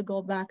you were to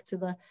go back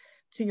to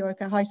your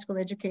high school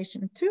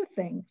education? Two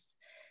things.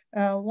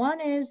 One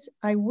is,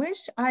 I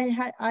wish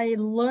I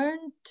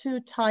learned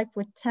to type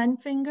with 10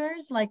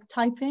 fingers, like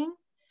typing.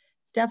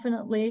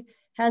 Definitely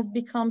has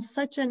become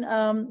such an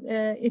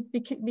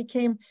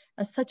became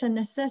such a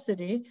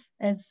necessity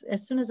as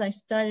soon as I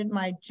started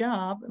my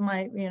job,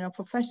 my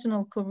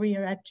professional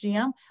career at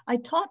GM. I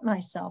taught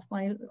myself.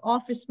 My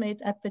office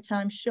mate at the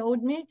time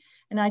showed me,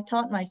 and I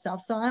taught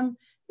myself. So I'm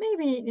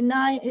maybe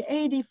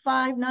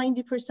 85,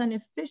 90%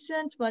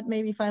 efficient, but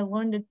maybe if I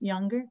learned it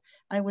younger,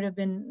 I would have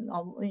been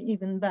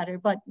even better.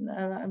 But,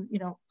 you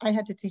know, I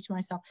had to teach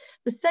myself.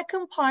 The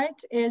second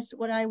part is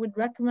what I would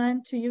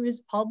recommend to you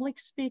is public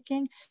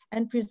speaking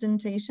and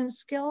presentation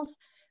skills.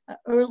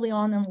 Early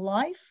on in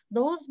life,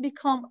 those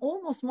become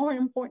almost more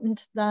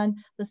important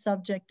than the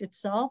subject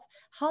itself,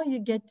 how you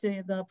get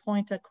the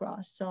point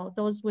across. So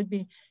those would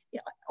be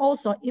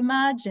also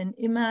imagine.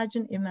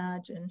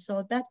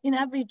 So that in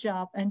every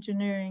job,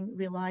 engineering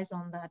relies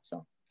on that.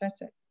 So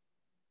that's it.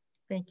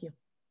 Thank you.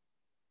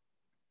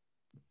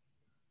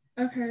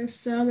 Okay,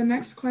 so the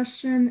next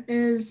question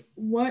is,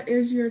 what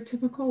is your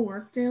typical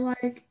workday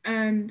like,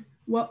 and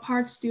what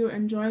parts do you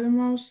enjoy the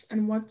most,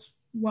 and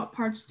what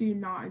parts do you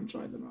not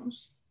enjoy the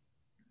most?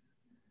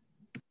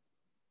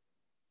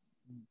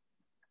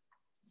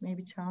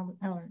 Maybe Charles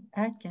or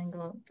Ed can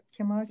go.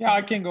 Kemal Yeah,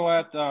 I can go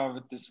ahead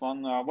with this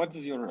one. What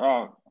is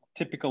your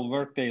typical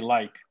workday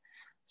like?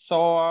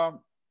 So,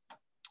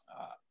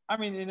 I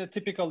mean, in a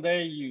typical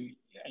day,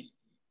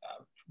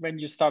 when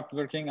you start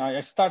working, I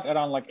start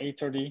around like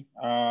 8:30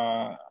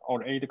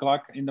 or 8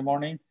 o'clock in the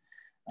morning.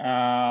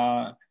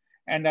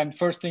 And then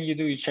first thing you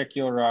do, you check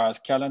your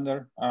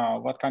calendar,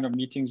 what kind of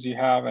meetings you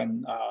have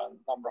and a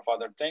number of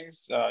other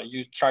things.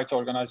 You try to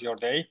organize your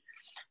day.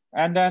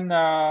 And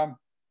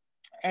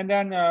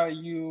then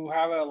you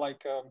have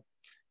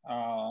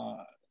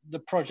the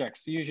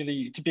projects.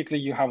 Typically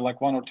you have like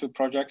 1 or 2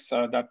 projects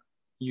that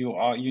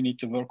you need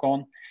to work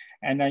on.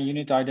 And then you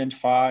need to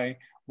identify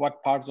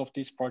what parts of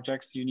these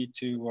projects you need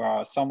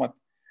to somewhat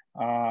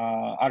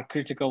are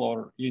critical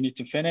or you need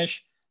to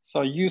finish.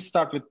 So you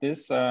start with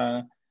this.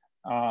 I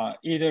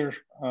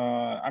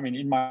mean,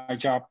 in my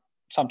job,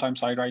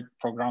 sometimes I write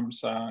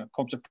programs,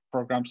 computer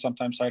programs.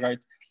 Sometimes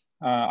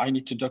I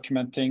need to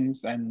document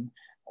things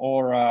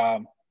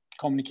or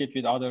communicate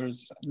with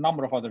others, a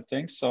number of other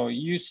things. So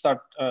you start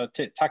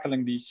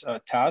tackling these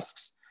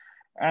tasks.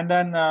 And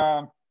then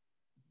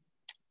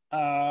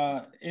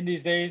in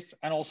these days,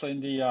 and also in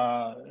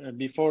the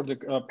before the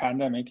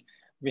pandemic,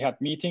 we had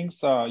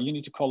meetings. You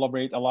need to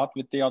collaborate a lot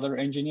with the other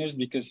engineers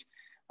because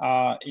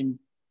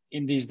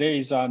in these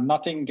days,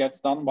 nothing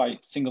gets done by a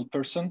single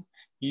person.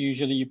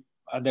 Usually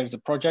there's a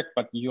project,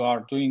 but you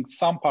are doing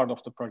some part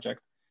of the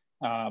project,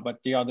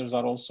 but the others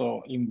are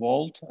also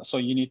involved. So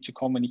you need to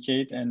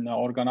communicate and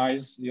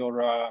organize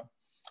your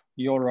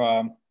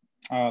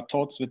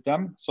thoughts with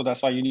them. So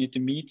that's why you need to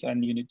meet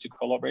and you need to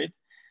collaborate.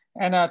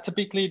 And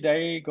typically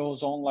day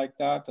goes on like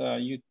that.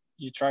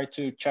 You try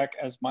to check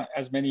as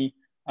many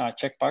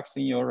checkboxes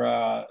in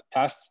your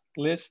task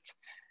list,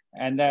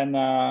 and then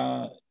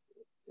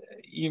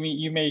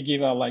you may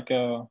give a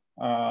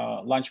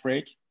lunch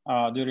break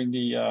during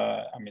the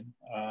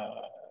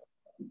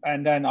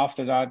and then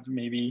after that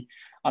maybe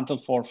until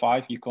 4 or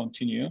 5 you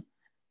continue.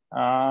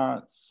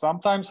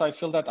 Sometimes I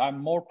feel that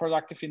I'm more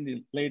productive in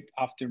the late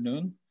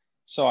afternoon,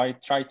 so I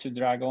try to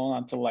drag on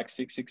until like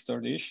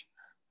 6:30ish.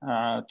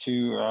 To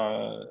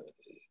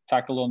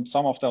tackle on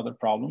some of the other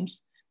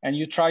problems, and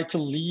you try to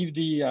leave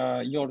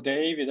your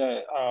day with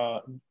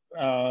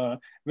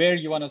where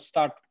you want to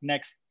start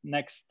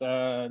next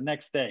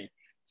day.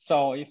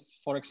 So if,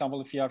 for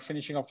example, if you are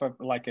finishing off a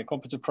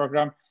computer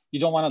program, you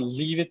don't want to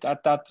leave it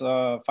at that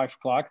 5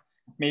 o'clock.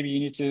 Maybe you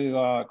need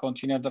to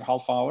continue another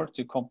half hour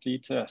to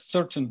complete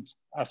certain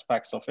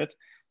aspects of it,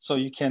 so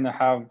you can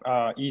have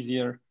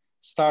easier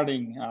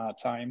starting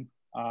time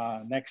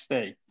next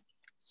day.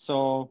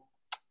 So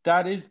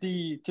that is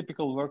the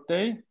typical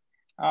workday.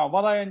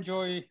 What I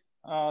enjoy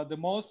the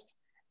most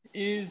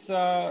is,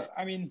 as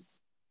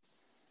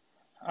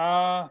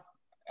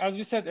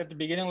we said at the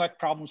beginning, like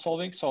problem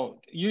solving.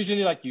 So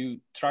usually like you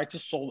try to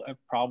solve a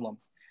problem.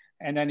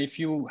 And then if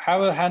you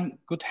have a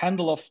good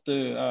handle of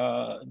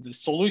the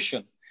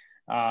solution,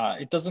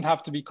 it doesn't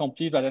have to be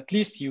complete, but at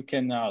least you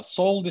can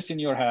solve this in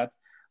your head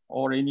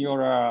or in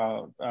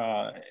your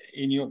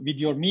with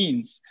your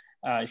means.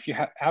 If you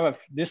have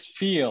this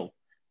feel,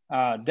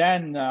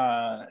 then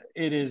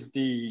it is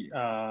the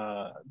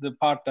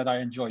part that I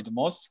enjoy the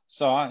most.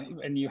 So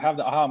and you have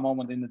the aha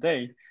moment in the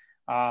day,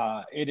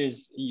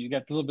 you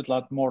get a little bit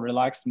more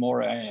relaxed,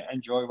 more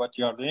enjoy what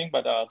you are doing.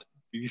 But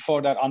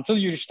before that, until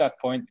you reach that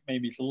point,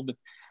 maybe it's a little bit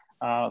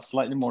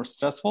slightly more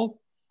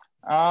stressful.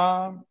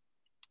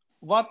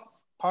 What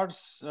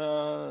parts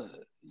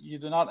you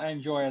do not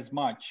enjoy as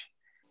much?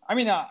 I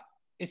mean,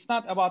 it's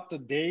not about the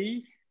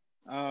day,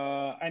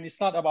 and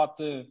it's not about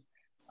the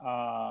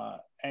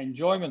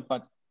enjoyment,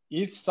 but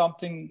if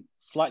something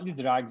slightly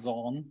drags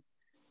on,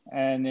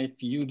 and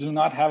if you do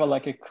not have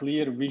a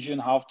clear vision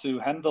how to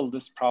handle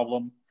this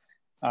problem,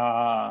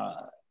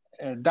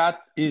 that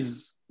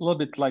is a little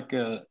bit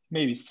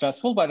maybe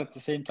stressful, but at the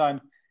same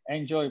time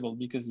enjoyable,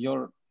 because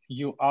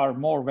you are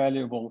more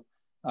valuable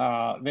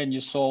when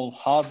you solve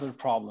harder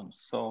problems.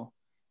 So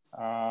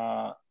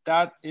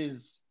that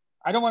is,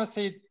 I don't want to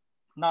say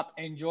not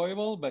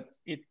enjoyable, but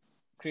it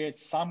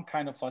creates some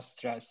kind of a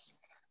stress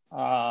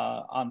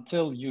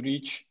until you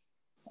reach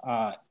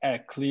a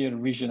clear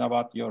vision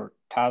about your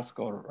task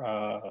or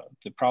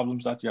the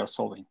problems that you are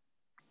solving.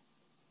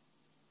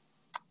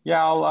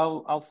 Yeah,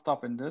 I'll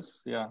stop in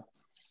this. Yeah.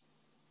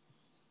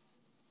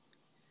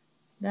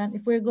 Then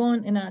if we're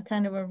going in a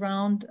kind of a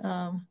round,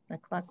 a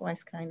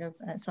clockwise kind of,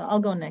 so I'll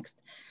go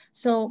next.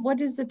 So what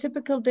is the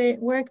typical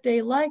work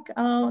day like?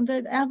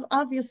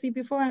 Obviously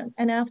before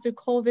and after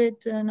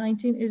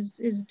COVID-19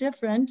 is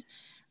different.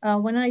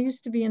 When I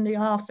used to be in the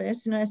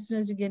office, as soon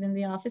as you get in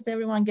the office,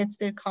 everyone gets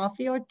their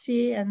coffee or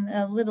tea and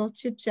a little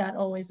chit chat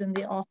always in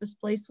the office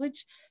place,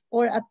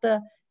 or at the,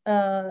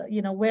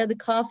 where the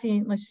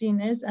coffee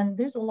machine is. And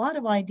there's a lot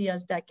of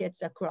ideas that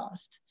gets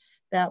across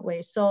that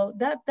way. So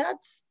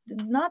that's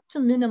not to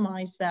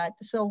minimize that.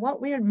 So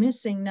what we are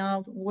missing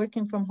now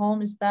working from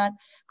home is that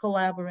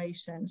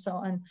collaboration. So,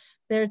 and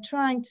they're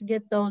trying to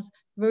get those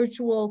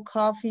virtual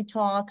coffee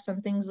talks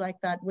and things like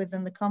that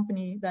within the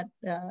company that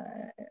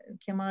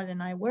Kemal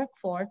and I work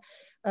for.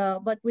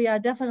 But we are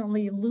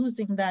definitely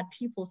losing that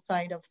people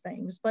side of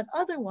things. But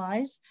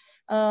otherwise,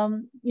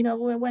 when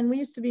we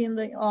used to be in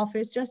the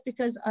office, just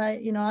because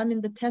I'm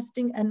in the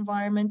testing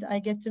environment, I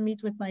get to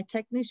meet with my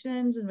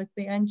technicians and with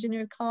the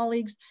engineer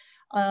colleagues.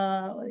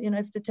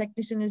 If the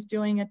technician is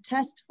doing a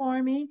test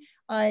for me,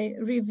 I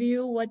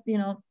review what,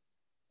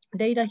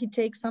 data he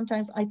takes.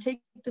 Sometimes I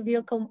take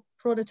the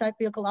prototype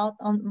vehicle out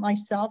on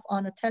myself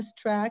on a test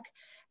track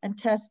and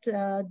test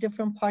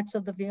different parts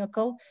of the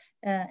vehicle.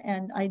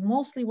 And I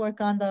mostly work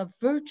on the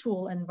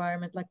virtual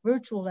environment, like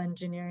virtual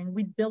engineering.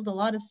 We build a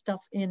lot of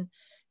stuff in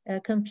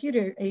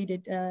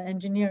computer-aided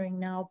engineering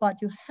now, but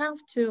you have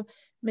to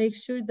make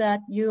sure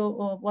that you,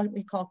 what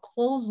we call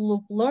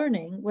closed-loop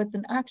learning with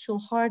an actual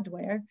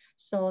hardware.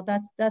 So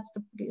that's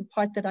the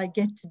part that I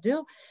get to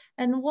do.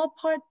 And what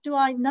part do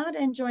I not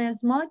enjoy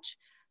as much?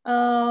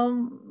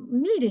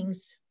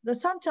 Meetings.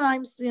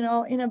 Sometimes, in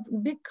a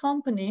big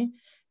company,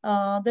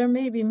 there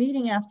may be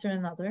meeting after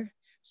another.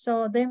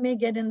 So they may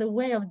get in the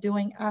way of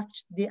doing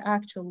the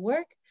actual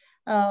work.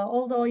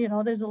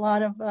 Although, there's a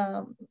lot of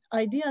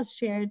ideas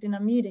shared in a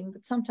meeting,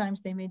 but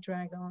sometimes they may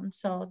drag on.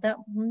 So that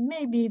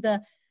may be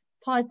the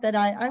part that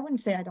I wouldn't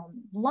say I don't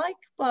like,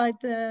 but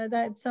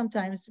that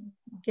sometimes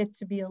get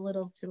to be a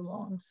little too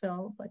long.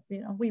 So, but,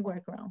 we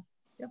work around.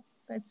 Yep,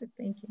 that's it.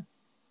 Thank you.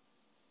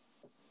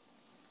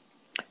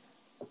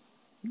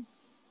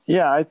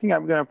 Yeah, I think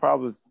I'm going to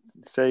probably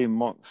say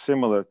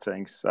similar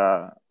things.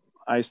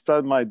 I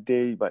start my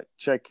day by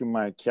checking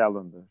my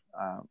calendar.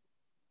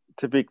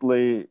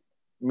 Typically,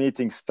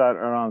 meetings start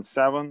around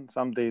 7,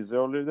 some days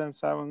earlier than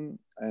 7,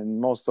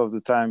 and most of the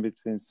time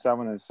between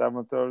 7 and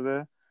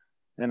 7:30.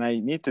 And I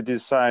need to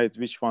decide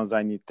which ones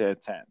I need to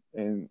attend.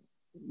 And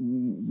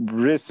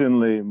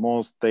recently,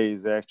 most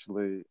days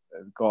actually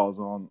it goes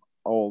on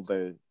all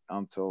day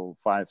until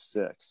 5,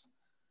 6.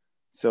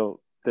 So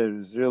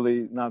there's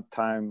really not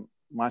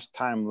much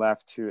time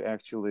left to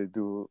actually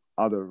do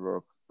other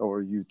work,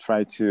 or you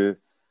try to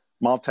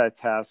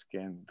multitask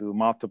and do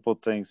multiple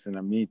things in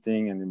a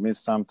meeting and you miss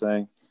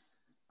something.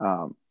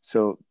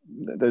 So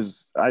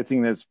I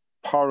think that's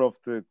part of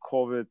the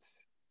COVID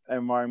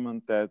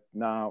environment that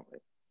now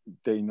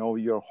they know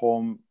you're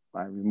home.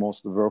 We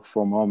mostly work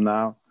from home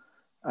now,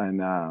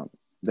 and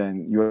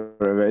then you're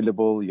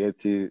available. You have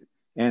to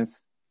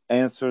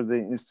answer the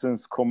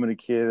instant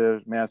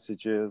communicator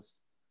messages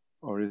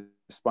or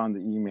respond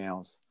to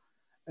emails.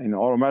 In the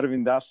automotive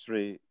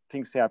industry,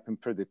 things happen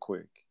pretty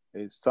quick.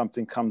 If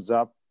something comes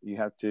up, you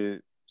have to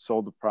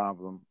solve the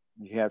problem.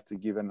 You have to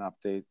give an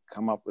update,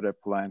 come up with a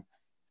plan,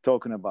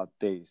 talking about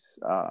days,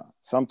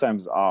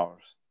 sometimes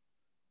hours.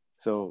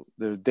 So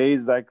there are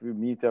days like we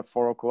meet at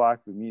 4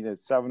 o'clock, we meet at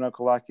 7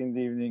 o'clock in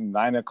the evening,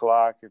 9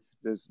 o'clock if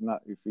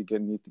we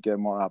need to get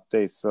more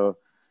updates. So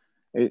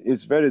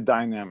it's very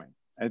dynamic.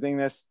 I think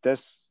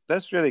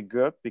that's really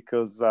good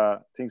because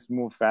things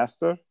move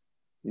faster.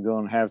 You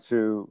don't have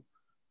to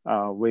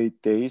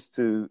wait days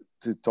to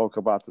talk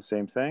about the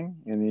same thing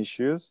and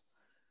issues.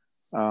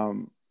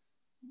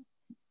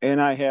 And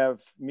I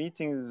have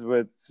meetings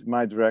with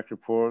my direct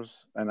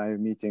reports, and I have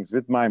meetings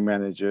with my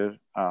manager,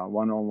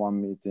 one-on-one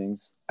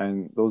meetings.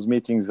 And those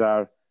meetings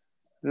are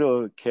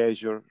really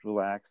casual,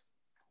 relaxed.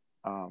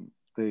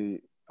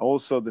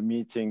 Also the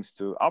meetings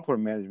to upper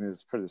management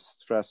is pretty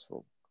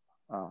stressful.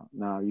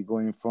 Now you go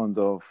in front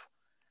of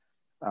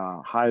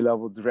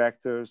high-level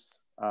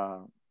directors,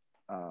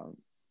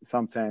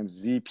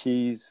 sometimes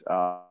VPs,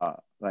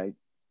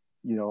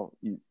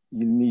 you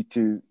need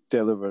to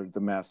deliver the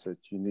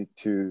message. You need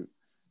to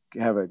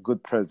have a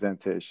good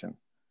presentation.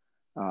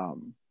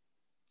 And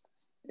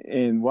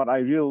what I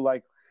really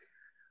like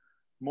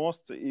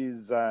most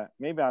is,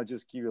 maybe I'll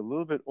just give you a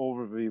little bit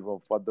overview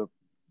of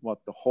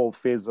what the whole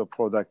phase of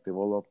product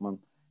development.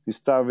 You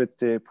start with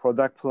the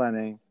product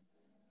planning,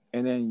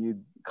 and then you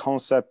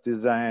concept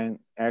design,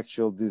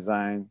 actual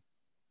design.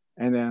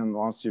 And then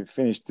once you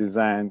finish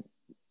design,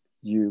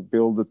 you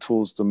build the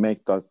tools to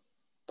make that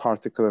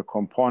particular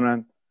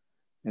component.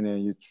 And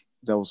then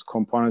those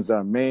components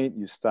are made,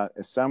 you start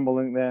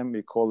assembling them.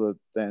 We call it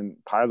then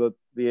pilot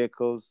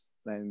vehicles.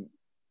 Then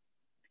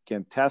you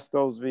can test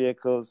those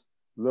vehicles,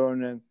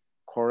 learn it,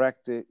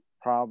 correct the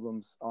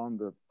problems on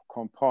the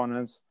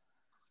components,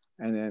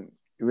 and then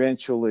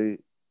eventually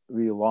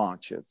we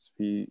launch it.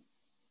 We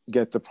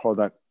get the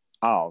product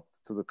out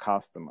to the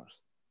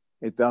customers.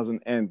 It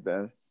doesn't end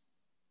there.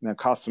 Now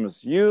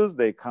customers use,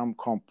 they come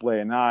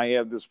complain, I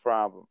have this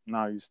problem.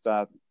 Now you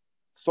start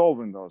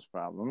solving those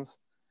problems.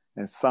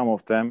 And some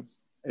of them,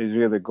 it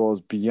really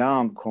goes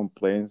beyond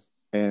complaints,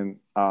 and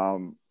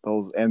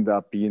those end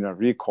up being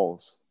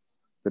recalls,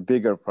 the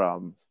bigger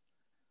problems.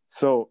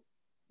 So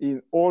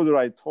in order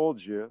I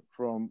told you,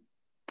 from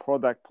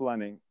product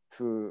planning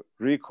to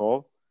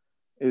recall,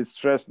 is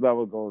stress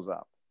level goes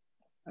up.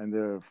 And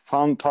there are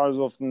fun parts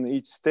of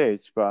each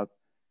stage, but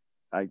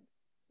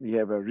we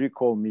have a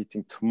recall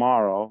meeting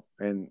tomorrow,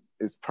 and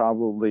it's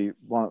probably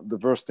the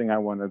first thing I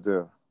want to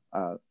do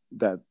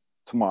that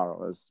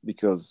tomorrow, is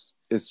because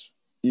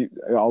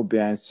I'll be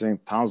answering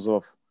tons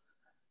of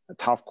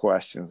tough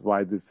questions,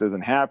 why this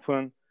doesn't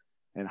happen,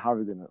 and how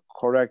we're going to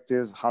correct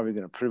this, how we're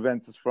going to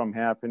prevent this from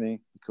happening,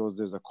 because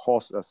there's a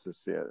cost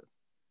associated.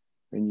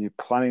 When you're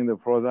planning the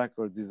product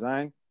or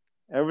design,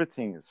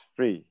 everything is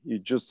free. You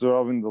just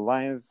drawing the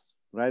lines,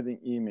 writing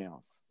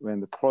emails. When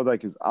the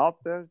product is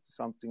out there,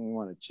 something you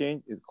want to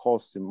change, it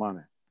costs you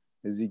money.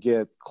 As you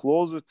get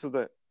closer to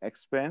the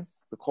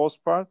expense, the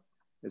cost part,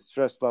 the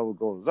stress level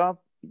goes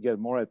up, you get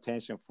more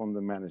attention from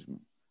the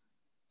management.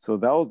 So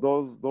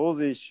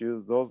those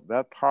issues,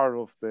 that part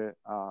of the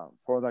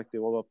product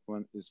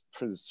development is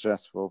pretty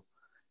stressful,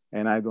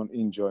 and I don't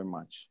enjoy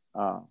much.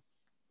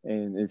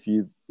 And if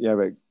you have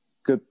a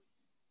good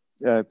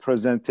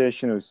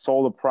presentation or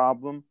solve a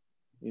problem,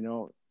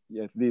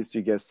 at least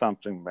you get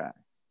something back.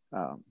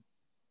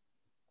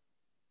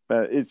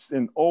 But it's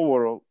in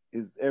overall,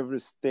 is every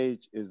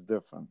stage is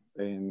different,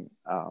 and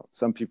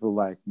some people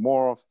like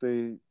more of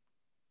the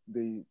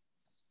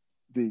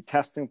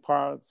testing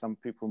part. Some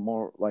people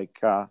more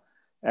like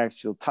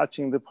actual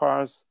touching the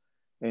parts,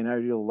 and I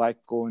really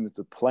like going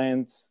into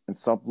plants and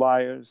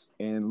suppliers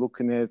and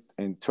looking at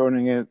and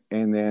turning it,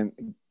 and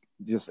then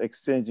just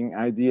exchanging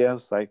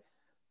ideas. Like,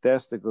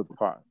 that's the good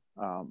part.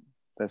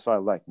 That's what I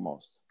like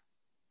most.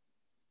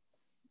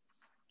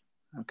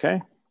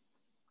 Okay.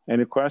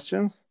 Any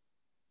questions?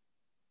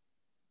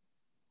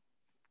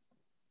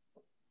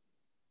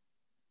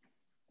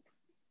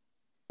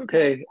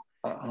 Okay.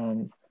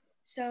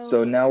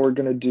 So now we're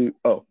gonna do.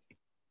 Oh,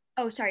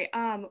 sorry.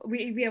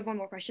 We have one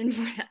more question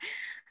for that.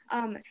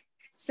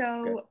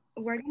 So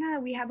okay.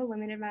 We have a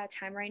limited amount of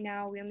time right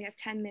now. We only have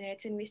 10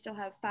 minutes, and we still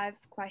have 5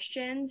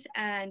 questions,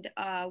 and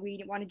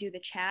we want to do the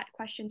chat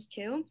questions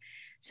too.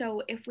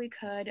 So if we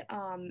could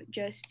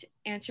just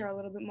answer a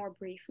little bit more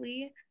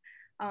briefly,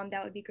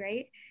 that would be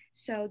great.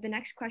 So the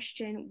next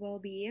question will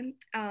be,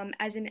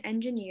 as an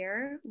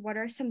engineer, what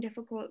are some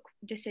difficult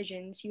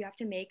decisions you have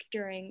to make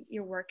during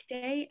your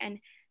workday, and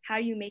how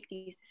do you make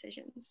these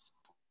decisions?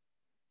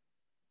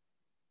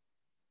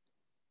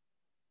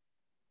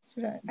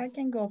 I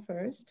can go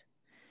first.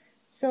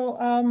 So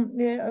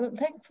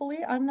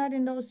thankfully, I'm not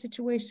in those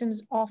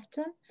situations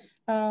often.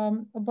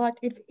 But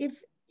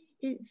if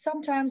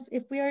sometimes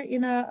if we are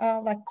in a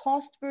like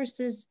cost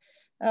versus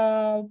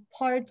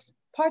parts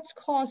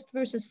cost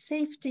versus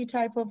safety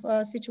type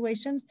of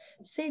situations,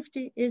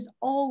 safety is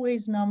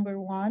always number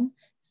one,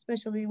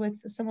 especially with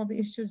some of the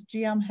issues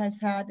GM has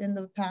had in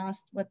the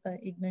past with the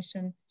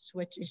ignition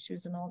switch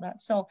issues and all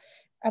that. So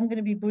I'm going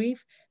to be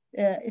brief.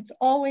 It's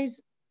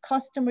always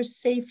customer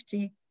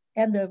safety,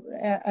 and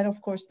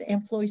of course the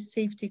employee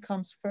safety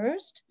comes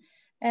first.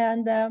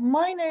 And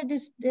minor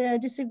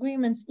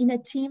disagreements in a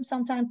team,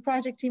 sometimes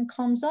project team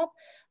comes up,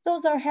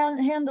 those are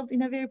handled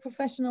in a very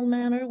professional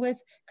manner with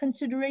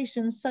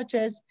considerations such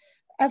as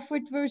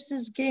effort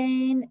versus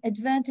gain,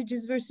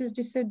 advantages versus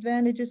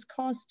disadvantages,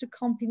 cost to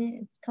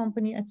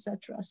company,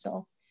 etc.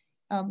 So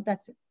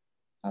that's it.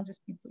 I'll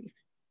just be brief.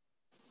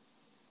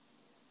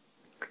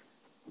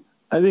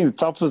 I think the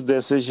toughest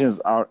decisions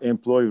are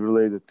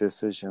employee-related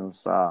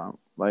decisions.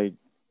 Like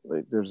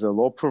there's a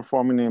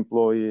low-performing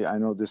employee. I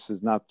know this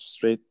is not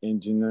straight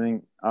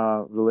engineering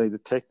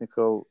related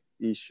technical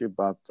issue,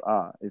 but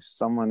if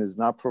someone is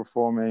not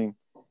performing,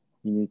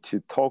 you need to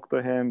talk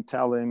to him,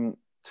 tell him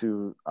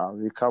to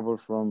recover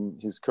from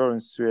his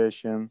current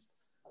situation,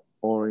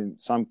 or in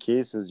some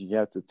cases, you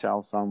have to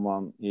tell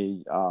someone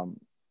you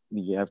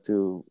have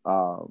to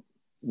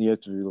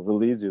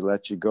release you,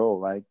 let you go.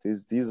 Like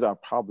these are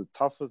probably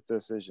toughest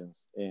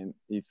decisions. And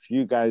if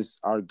you guys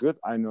are good,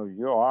 I know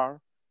you are,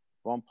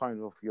 one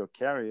point of your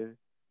career,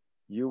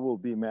 you will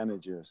be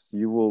managers.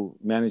 You will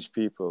manage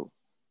people.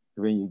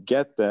 When you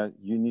get there,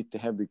 you need to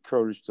have the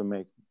courage to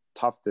make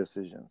tough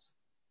decisions.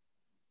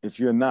 If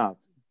you're not,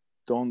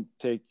 don't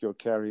take your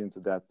career into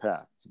that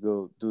path.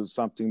 Go do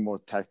something more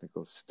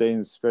technical. Stay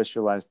in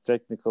specialized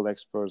technical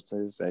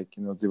expertise,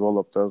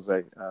 develop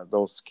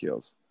those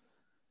skills.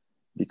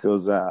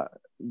 Because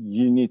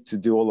you need to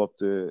develop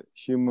the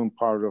human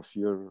part of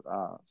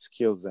your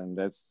skills, and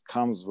that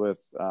comes with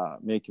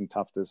making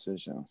tough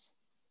decisions.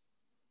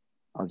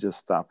 I'll just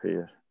stop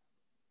here.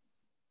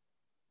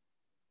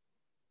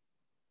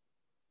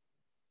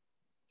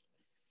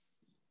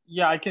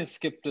 Yeah, I can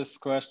skip this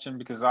question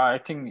because I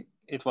think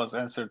it was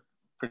answered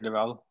pretty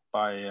well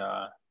by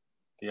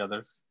the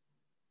others.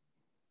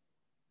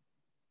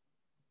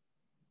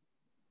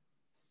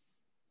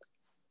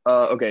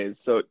 Okay,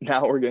 so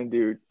now we're gonna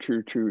do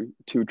two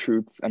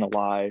truths and a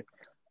lie.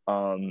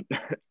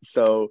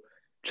 So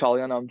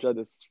Charlie and Amjad,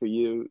 this is for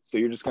you. So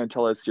you're just gonna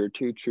tell us your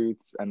two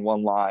truths and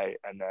one lie,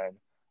 and then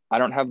I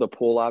don't have the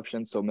poll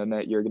option, so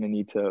Mehmet, you're gonna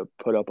need to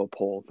put up a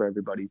poll for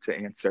everybody to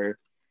answer,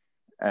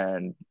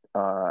 and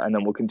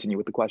then we'll continue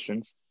with the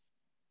questions.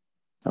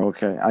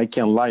 Okay, I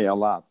can lie a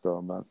lot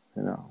though, but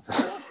you know.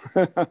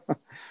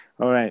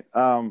 All right.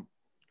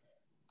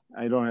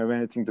 I don't have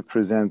anything to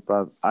present,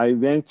 but I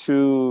went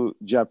to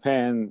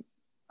Japan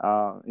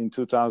in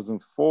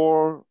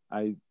 2004.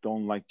 I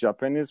don't like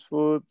Japanese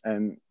food,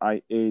 and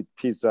I ate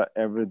pizza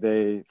every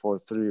day for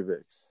 3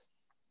 weeks.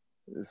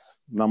 It's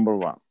number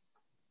one.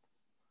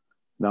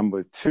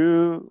 Number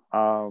two,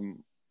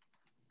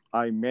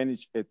 I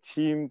managed a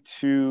team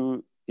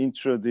to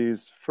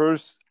introduce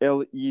first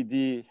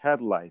LED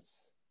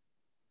headlights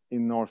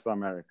in North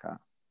America.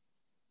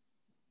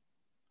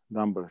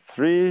 Number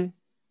three,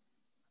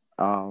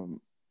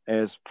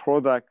 as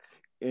product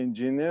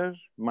engineer,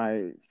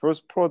 my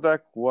first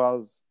product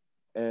was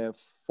a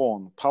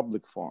phone,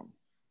 public phone.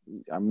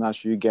 I'm not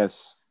sure you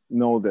guys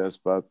know this,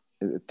 but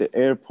at the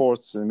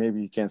airports,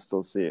 maybe you can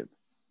still see it.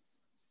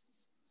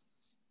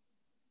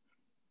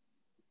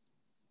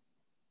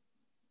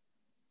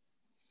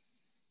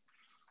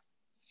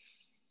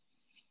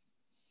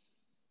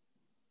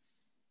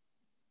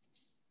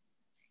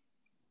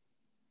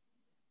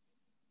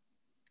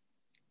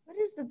 What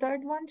is the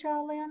third one,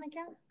 Charlie, on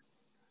again?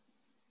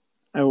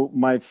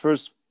 My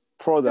first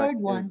product.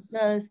 Third one,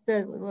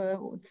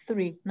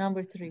 three,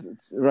 number three.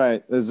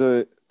 Right, as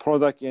a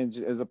product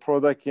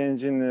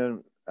engineer,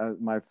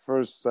 my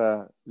first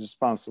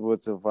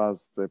responsibility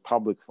was the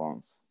public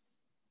phones.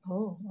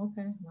 Oh,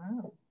 okay,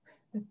 wow.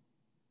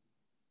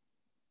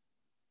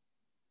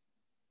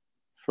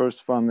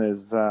 First one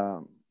is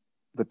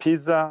the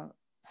pizza.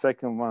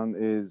 Second one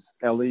is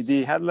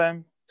LED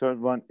headlamp.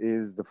 Third one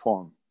is the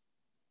phone.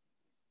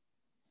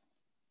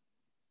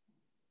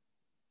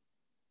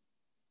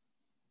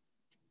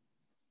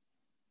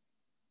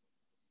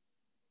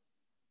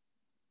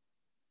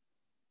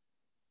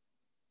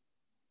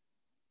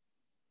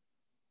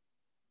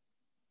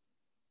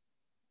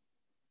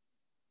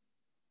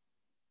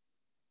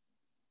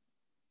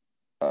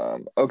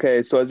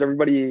 Okay, so has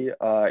everybody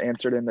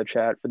answered in the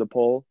chat for the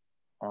poll?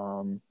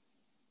 All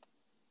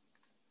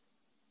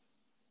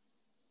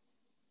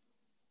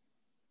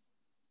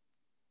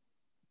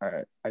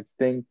right, I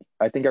think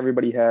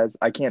everybody has.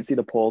 I can't see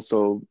the poll,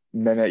 so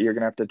Mehmet, you're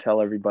gonna have to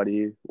tell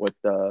everybody what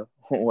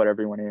what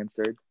everyone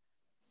answered.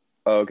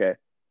 Oh, okay.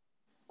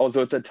 Oh,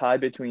 so it's a tie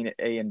between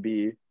A and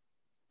B.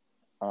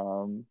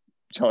 Telling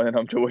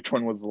them to which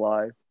one was the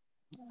lie.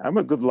 I'm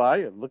a good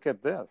liar. Look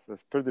at this.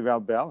 It's pretty well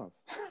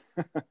balanced.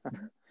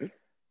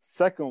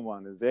 Second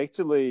one is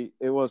actually,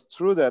 it was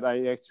true that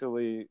I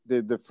actually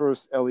did the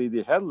first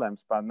LED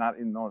headlamps, but not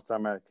in North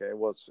America. It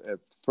was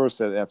first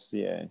at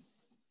FCA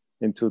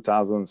in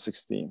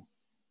 2016.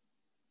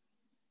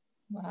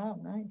 Wow,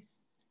 nice.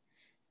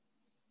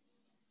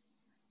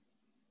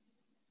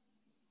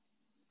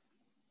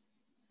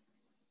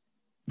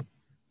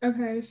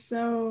 Okay,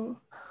 so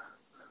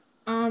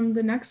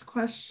the next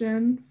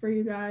question for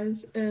you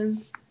guys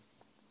is,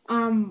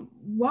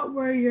 what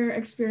were your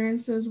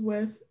experiences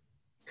with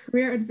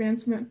career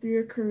advancement through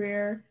your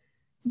career?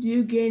 Do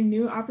you gain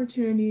new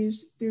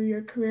opportunities through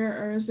your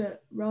career, or is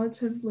it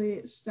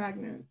relatively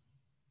stagnant?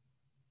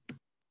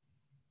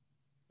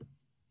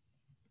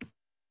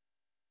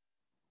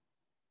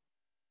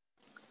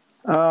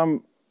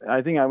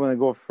 I think I'm going to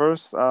go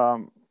first.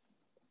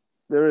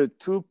 There are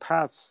two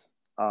paths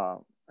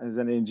as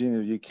an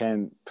engineer you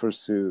can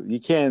pursue. You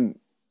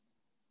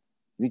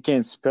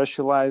can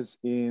specialize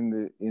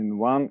in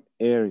one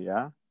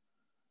area,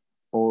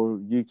 or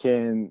you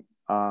can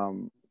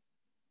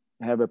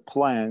have a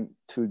plan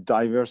to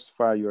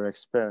diversify your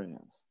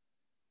experience.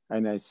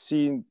 And I've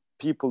seen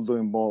people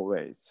doing both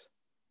ways.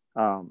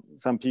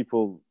 Some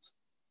people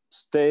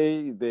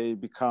stay, they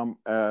become,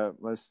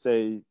 let's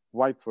say,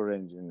 wiper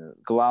engineer,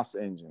 glass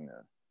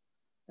engineer,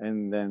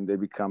 and then they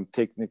become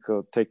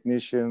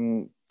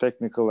technician,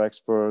 technical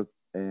expert,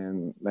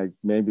 and like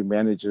maybe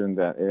manager in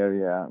that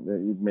area.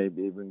 It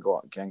maybe even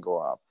can go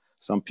up.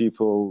 Some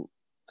people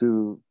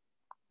do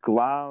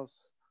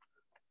glass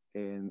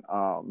and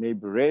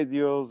maybe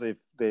radios if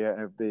they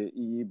have the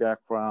EE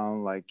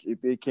background. Like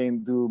they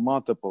can do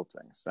multiple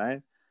things,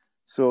 right?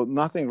 So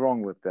nothing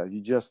wrong with that.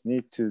 You just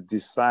need to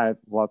decide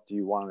what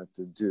you wanted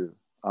to do.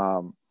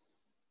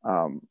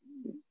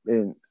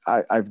 And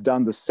I've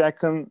done the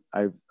second.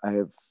 I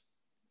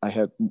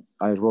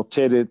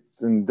rotated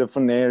in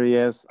different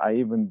areas. I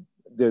even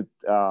did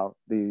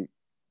the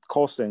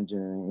cost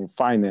engineering in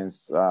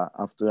finance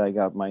after I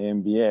got my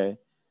MBA.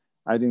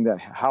 I think that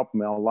helped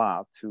me a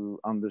lot to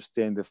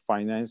understand the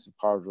finance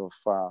part of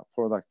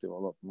product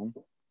development.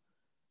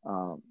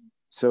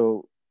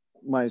 So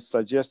my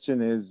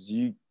suggestion is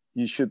you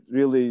should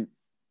really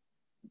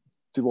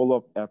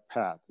develop a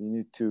path. You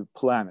need to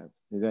plan it.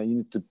 You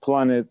need to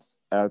plan it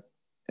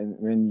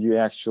when you're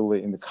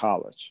actually in the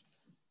college.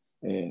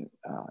 and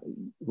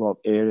what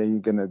area you're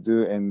gonna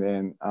do, and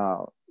then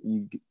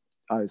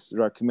I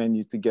recommend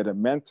you to get a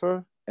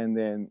mentor and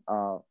then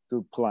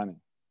do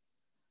planning.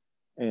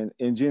 And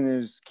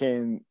engineers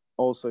can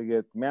also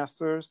get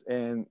masters,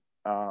 and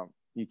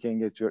you can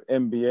get your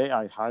MBA.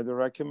 I highly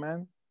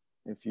recommend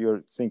if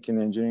you're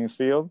thinking engineering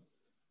field.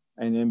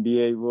 An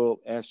MBA will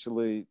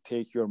actually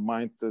take your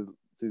mind to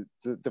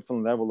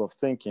different level of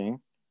thinking,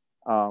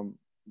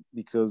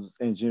 because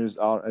engineers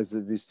are, as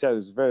we said,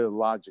 is very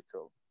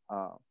logical.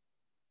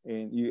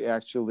 And you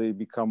actually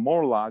become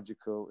more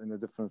logical in a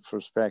different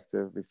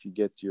perspective if you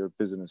get your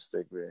business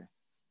degree.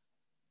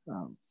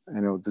 I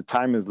know the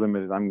time is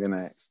limited. I'm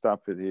gonna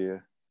stop it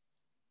here.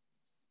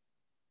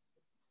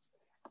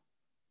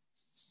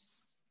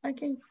 I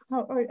can,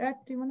 or Ed,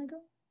 do you wanna go?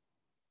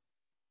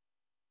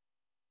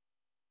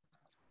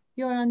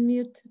 You're on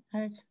mute,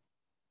 Ed.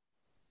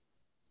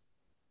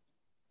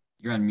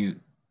 You're on mute.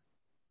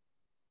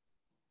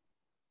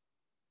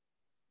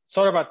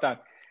 Sorry about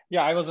that.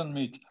 Yeah, I was on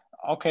mute.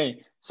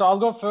 Okay, so I'll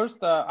go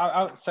first.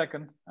 I'll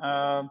second.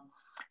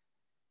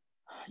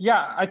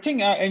 Yeah, I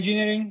think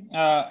engineering,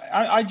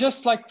 I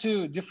just like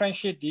to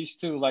differentiate these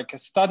two, like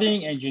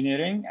studying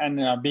engineering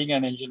and being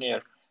an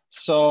engineer.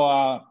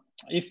 So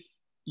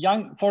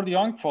for the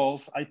young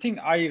folks, I think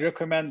I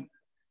recommend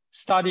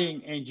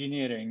studying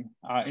engineering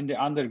in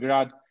the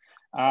undergrad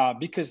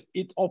because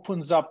it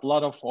opens up a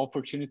lot of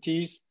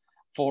opportunities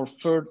for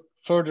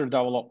further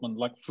development,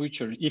 like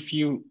future. If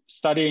you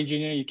study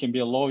engineering, you can be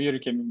a lawyer, you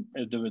can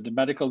be the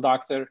medical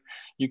doctor,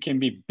 you can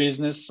be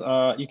business,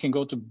 you can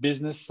go to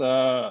business.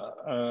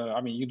 I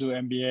mean, you do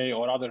MBA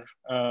or other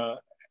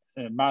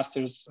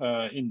masters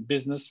in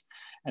business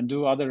and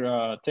do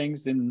other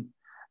things in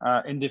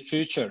the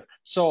future.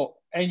 So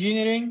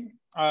engineering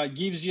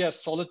gives you a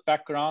solid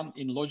background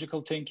in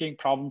logical thinking,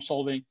 problem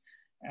solving,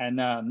 and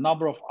a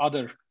number of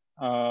other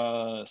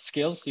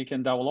skills you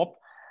can develop.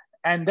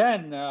 And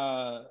then,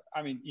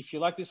 I mean, if you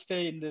like to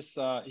stay in this,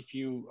 if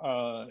you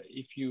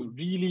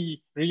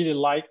really, really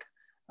like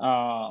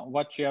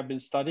what you have been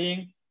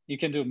studying, you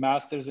can do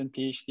master's and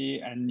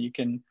PhD, and you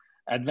can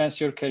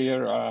advance your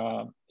career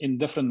in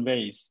different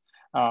ways.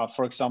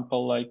 For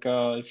example, like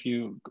if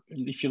you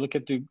look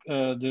at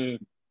the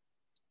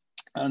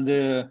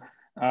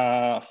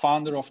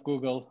founder of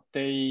Google,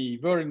 they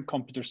were in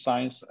computer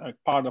science,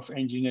 part of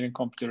engineering,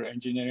 computer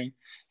engineering,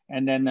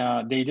 and then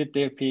they did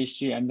their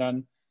PhD, and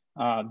then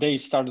they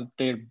started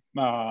their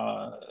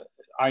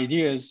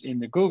ideas in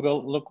the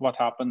Google. Look what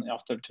happened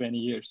after 20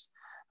 years.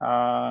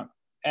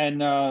 And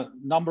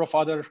number of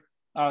other,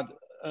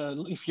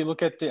 if you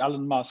look at the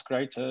Elon Musk,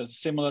 right,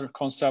 similar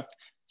concept.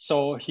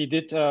 So he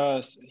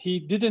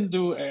didn't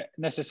do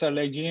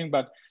necessarily engineering,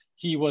 but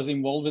he was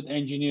involved with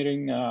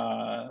engineering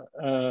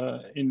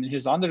in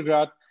his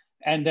undergrad.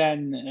 And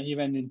then he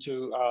went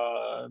into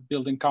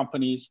building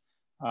companies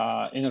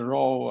in a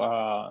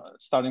row,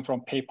 starting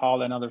from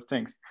PayPal and other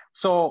things.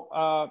 So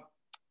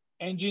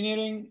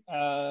engineering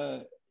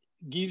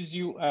gives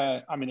you,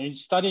 I mean,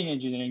 studying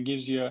engineering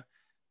gives you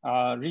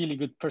a really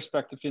good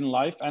perspective in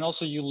life. And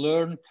also you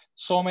learn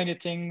so many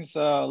things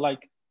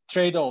like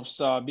trade-offs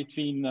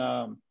between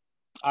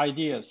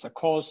ideas,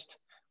 cost,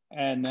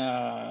 and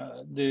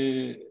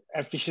the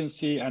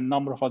efficiency and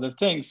number of other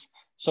things.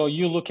 So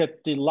you look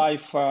at the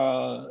life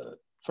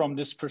from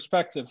this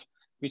perspective,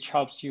 which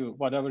helps you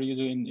whatever you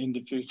do in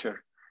the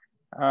future.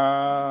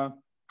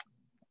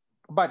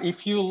 But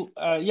if you,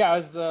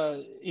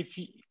 if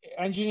you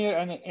engineer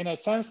in a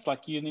sense,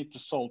 like you need to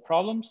solve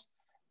problems,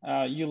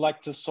 you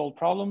like to solve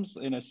problems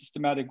in a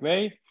systematic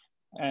way,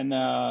 and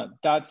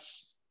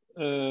that's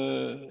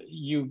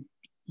you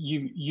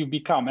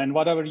become, and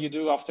whatever you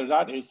do after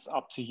that is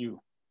up to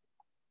you.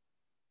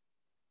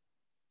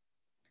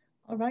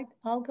 All right,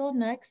 I'll go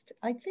next.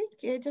 I think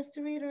just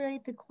to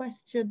reiterate the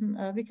question,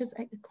 because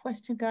the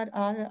question got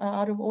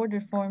out of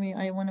order for me,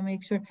 I want to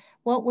make sure.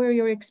 What were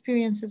your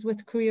experiences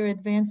with career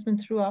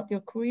advancement throughout your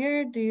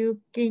career? Do you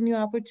gain new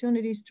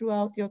opportunities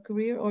throughout your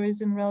career, or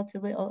is it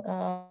relatively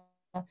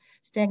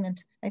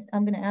stagnant?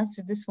 I'm going to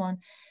answer this one.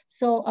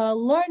 So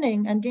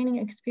learning and gaining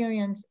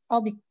experience,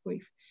 I'll be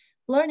brief.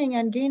 Learning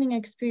and gaining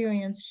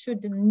experience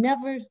should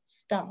never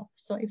stop.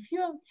 So if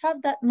you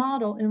have that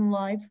model in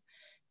life,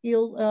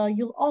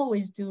 you'll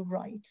always do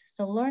right.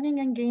 So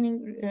learning and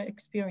gaining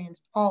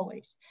experience,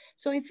 always.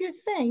 So if you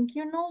think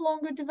you're no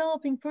longer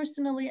developing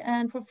personally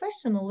and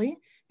professionally,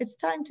 it's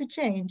time to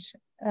change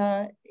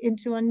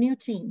into a new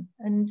team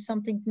and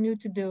something new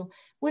to do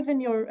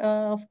within your,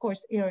 of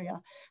course, area.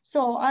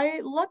 So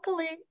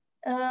luckily,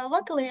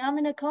 I'm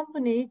in a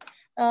company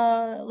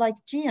like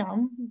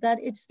GM that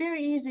it's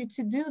very easy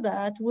to do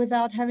that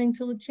without having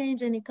to change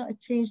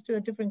to a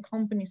different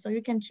company. So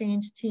you can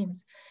change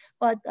teams.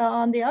 But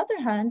on the other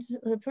hand,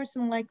 a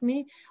person like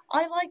me,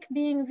 I like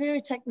being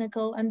very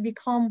technical and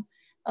become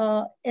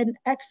an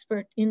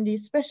expert in the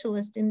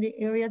specialist in the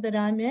area that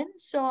I'm in.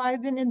 So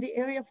I've been in the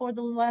area for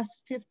the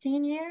last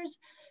 15 years.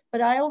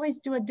 but I always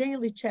do a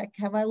daily check.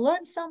 Have I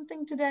learned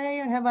something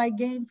today, or have I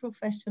gained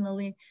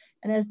professionally?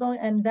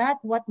 And that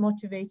what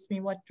motivates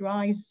me, what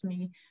drives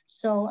me.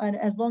 So, and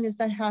as long as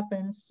that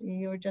happens,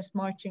 you're just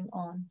marching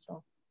on.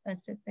 So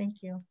that's it.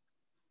 Thank you.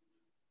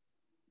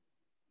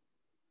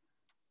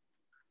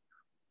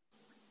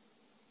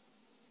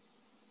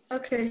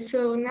 Okay,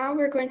 so now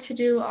we're going to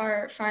do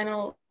our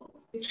final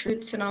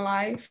truths in a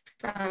lie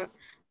from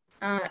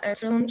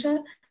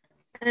Erzurum,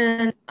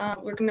 and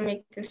we're going to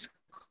make this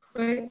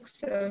quick.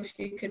 So if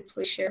you could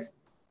please share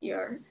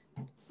your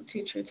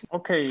 2 truths.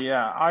 Okay,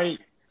 yeah, I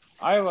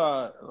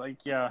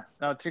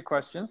have three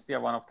questions. Yeah,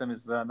 one of them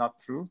is not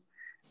true.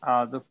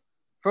 The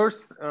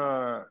first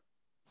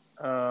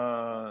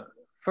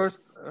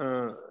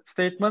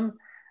statement,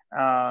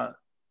 I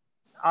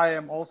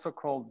am also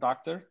called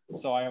doctor,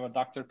 so I have a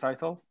doctor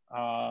title.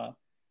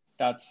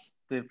 That's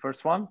the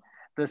first one.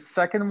 The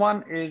second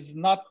one is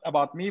not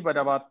about me, but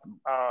about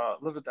a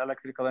little bit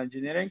electrical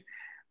engineering.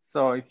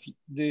 So if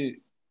the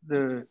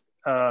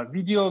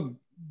video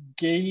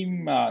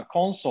game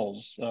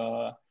consoles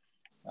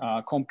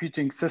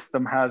computing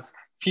system has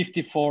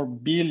 54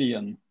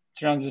 billion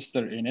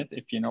transistor in it.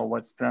 If you know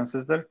what's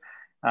transistor,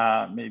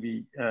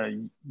 maybe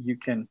you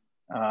can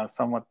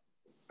somewhat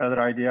better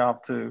idea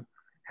how to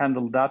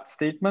handle that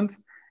statement.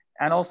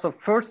 And also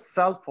first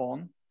cell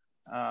phone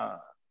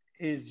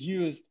is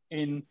used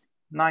in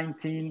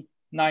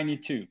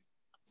 1992.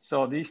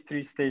 So these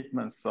three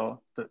statements,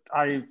 so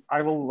I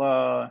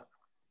will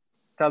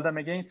tell them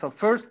again. So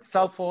first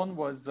cell phone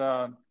was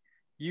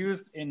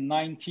used in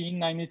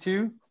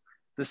 1992.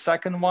 The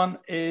second one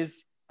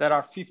is there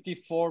are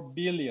 54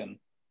 billion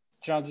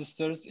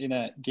transistors in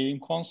a game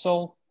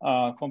console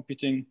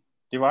computing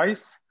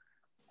device.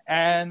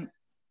 And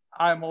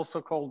I'm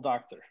also called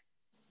doctor.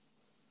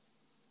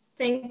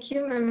 Thank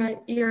you,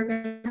 Mehmet. You're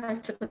going to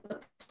have to put the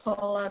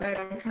poll out. I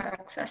don't have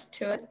access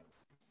to it.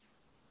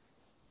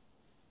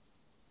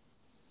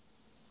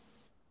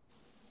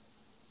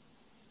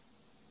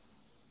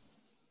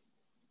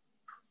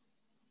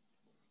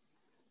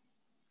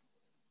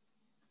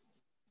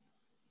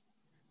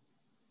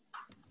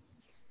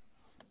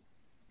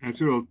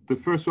 Natural. The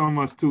first one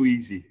was too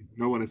easy.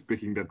 No one is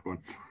picking that one.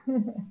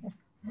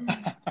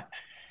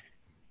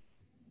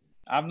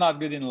 I'm not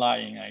good in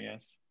lying, I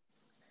guess.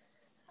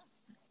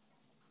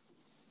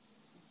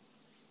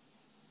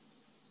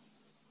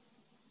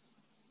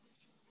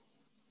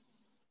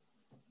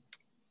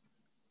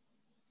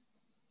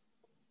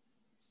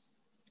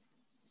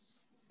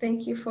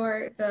 Thank you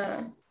for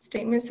the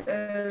statements.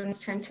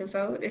 It's time to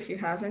vote if you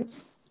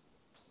haven't.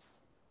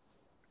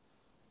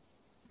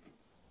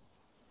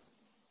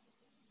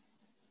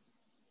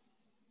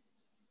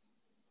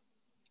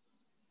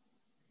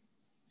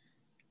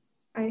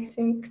 I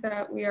think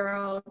that we are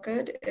all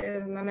good.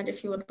 Mehmet,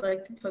 if you would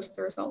like to post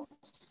the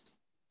results.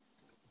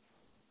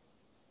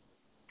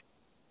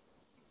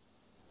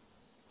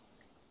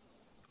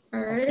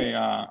 All right.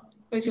 Okay,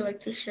 would you like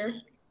to share?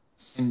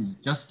 And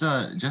just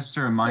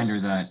a reminder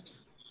that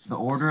the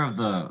order of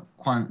the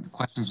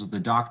questions with the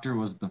doctor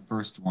was the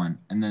first one,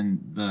 and then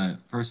the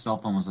first cell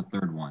phone was the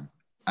third one.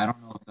 I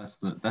don't know if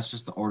that's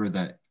just the order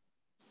that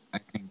I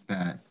think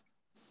that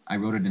I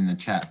wrote it in the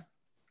chat.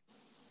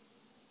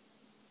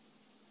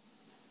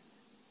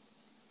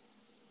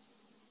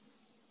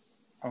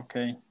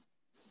 okay.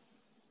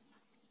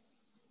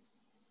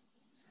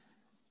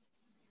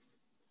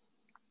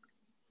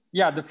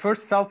 Yeah, the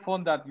first cell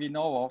phone that we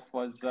know of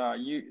was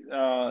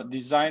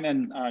designed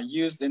and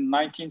used in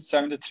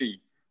 1973.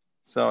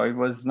 So it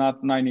was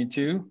not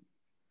 92.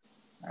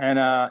 And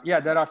yeah,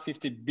 there are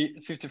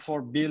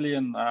 54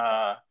 billion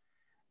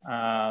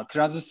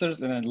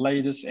transistors in the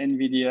latest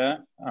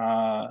NVIDIA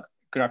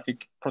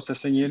graphic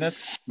processing unit,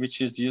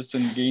 which is used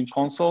in game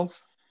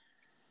consoles.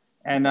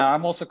 And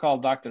I'm also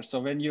called doctor.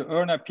 So when you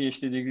earn a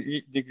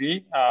PhD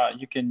degree,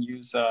 you can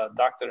use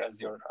doctor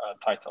as your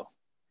title.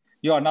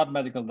 You are not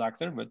medical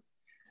doctor, but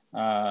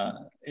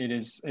it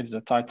is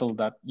a title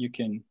that you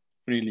can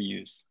freely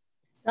use.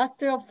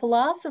 Doctor of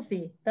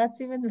Philosophy. That's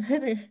even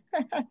better.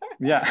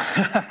 Yeah.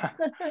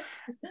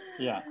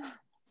 Yeah.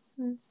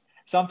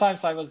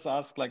 Sometimes I was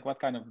asked, like, what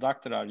kind of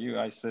doctor are you?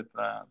 I said,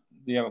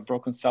 do you have a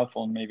broken cell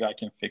phone? Maybe I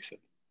can fix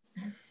it.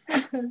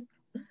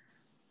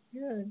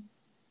 Good.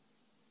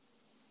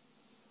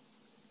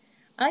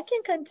 I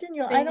can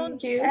continue. Thank I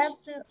don't you. have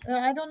to.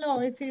 I don't know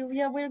if you.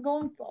 Yeah, we're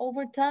going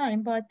over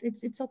time, but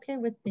it's okay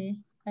with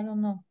me. I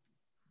don't know.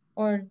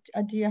 Or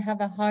do you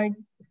have a hard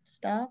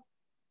stop?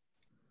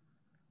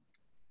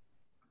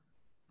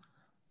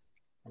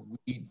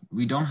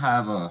 We don't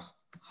have a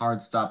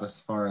hard stop as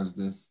far as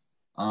this.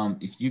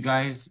 If you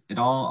guys, it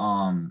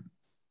all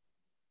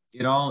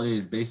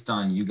is based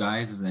on you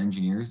guys as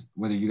engineers,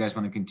 whether you guys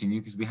want to continue,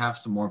 because we have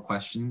some more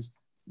questions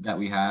that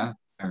we have,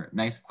 or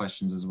nice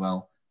questions as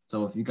well.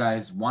 So if you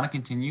guys want to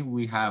continue,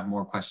 we have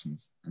more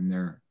questions, and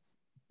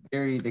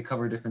they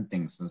cover different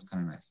things, so it's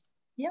kind of nice.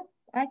 Yep,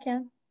 I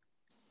can.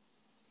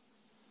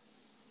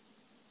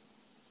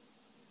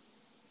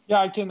 Yeah,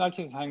 I can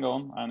hang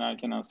on, and I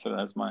can answer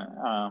as my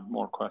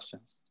more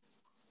questions.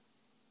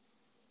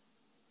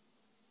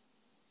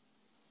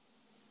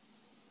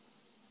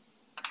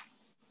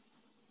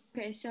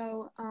 Okay,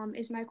 so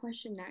is my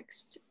question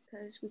next?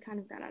 Because we kind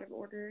of got out of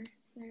order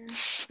there.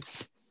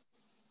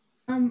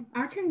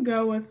 I can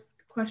go with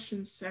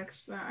question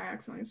 6 that I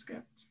accidentally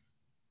skipped.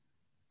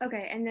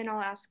 Okay, and then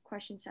I'll ask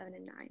question 7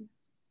 and 9.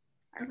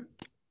 All right.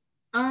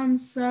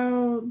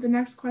 So the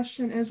next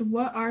question is,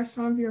 what are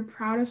some of your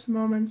proudest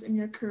moments in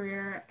your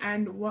career,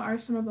 and what are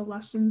some of the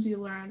lessons you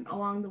learned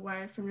along the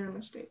way from your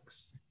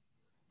mistakes?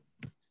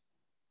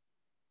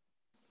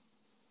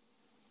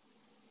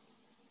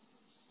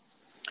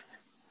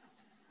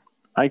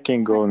 I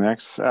can go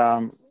next.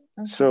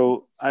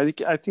 So I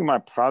think my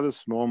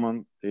proudest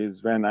moment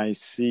is when I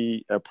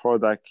see a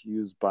product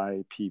used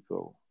by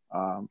people.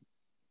 I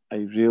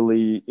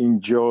really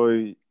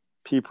enjoy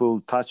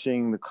people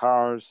touching the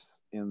cars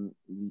and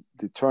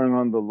turning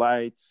on the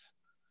lights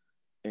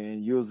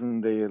and using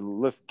the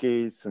lift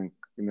gates and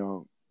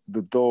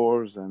the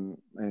doors, and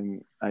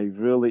I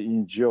really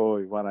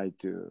enjoy what I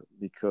do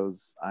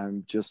because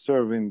I'm just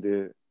serving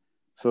the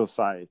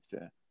society.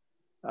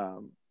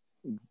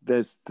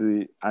 That's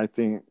I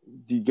think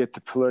you get the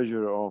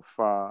pleasure of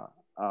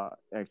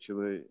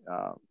actually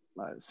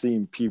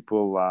seeing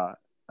people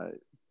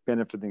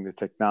benefiting the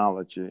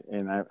technology,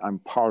 and I'm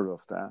part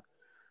of that.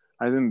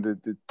 I think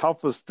the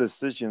toughest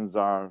decisions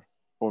or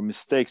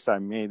mistakes I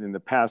made in the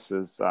past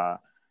is,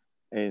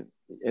 and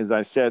as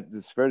I said,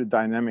 this very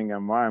dynamic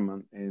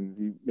environment, and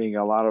we make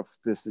a lot of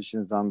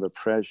decisions under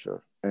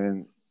pressure.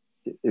 And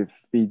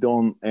if we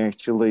don't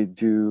actually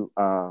do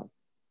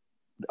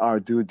our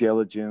due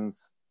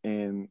diligence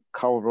and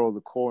cover all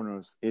the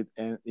corners, it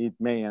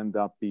may end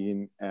up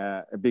being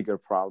a bigger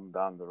problem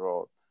down the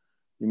road.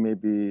 You may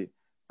be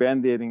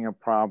band-aiding a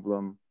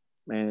problem,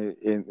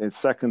 and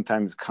second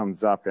time it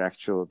comes up,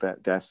 actually,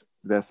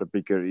 that's a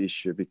bigger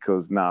issue,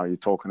 because now you're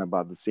talking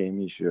about the same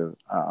issue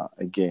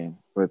again,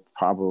 with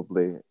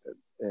probably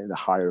the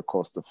higher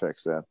cost to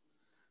fix that.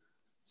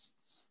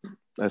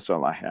 That's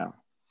all I have.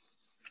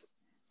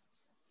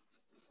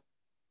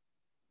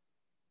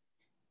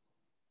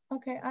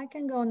 Okay, I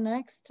can go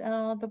next.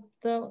 The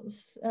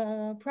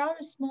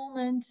proudest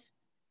moment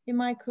in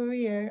my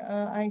career,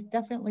 I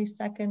definitely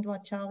second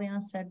what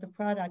Chalian said, the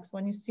products.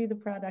 When you see the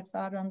products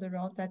out on the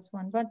road, that's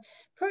one. But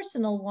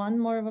personal one,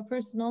 more of a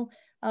personal,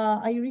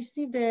 I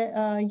received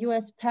a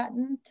US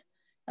patent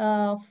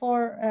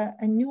for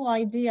a new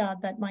idea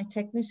that my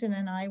technician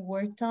and I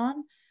worked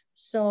on.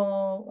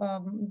 So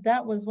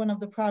that was one of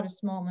the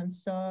proudest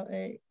moments. So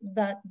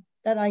that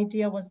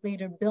idea was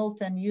later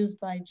built and used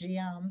by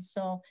GM.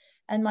 So,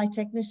 and my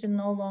technician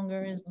no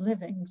longer is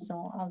living.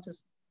 So I'll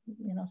just,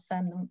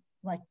 send them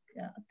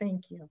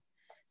thank you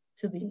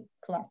to the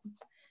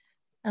clouds.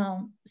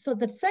 So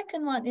the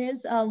second one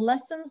is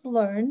lessons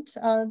learned.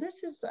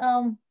 This is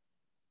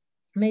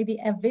maybe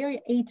a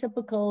very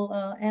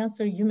atypical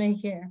answer you may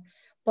hear,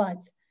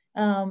 but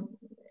early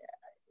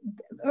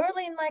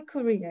in my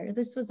career,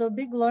 this was a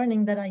big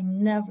learning that I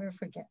never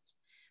forget,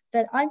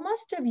 that I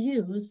must have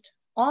used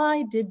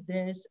I did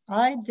this,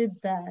 I did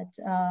that,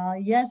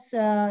 yes,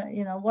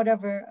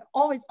 whatever,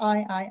 always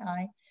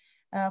I,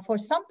 for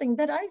something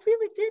that I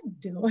really did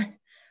do.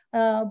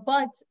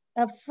 But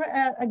a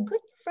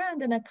good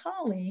friend and a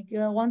colleague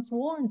once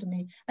warned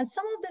me, and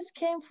some of this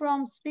came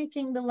from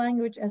speaking the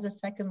language as a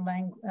second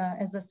language,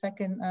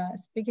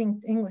 speaking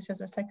English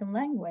as a second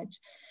language.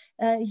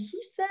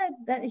 He said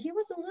that he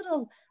was a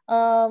little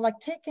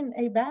taken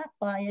aback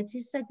by it. He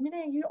said,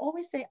 Mine, you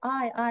always say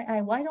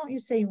I, why don't you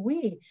say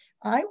we?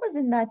 I was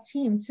in that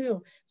team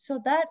too. So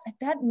that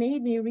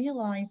made me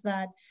realize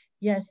that,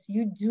 yes,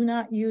 you do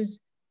not use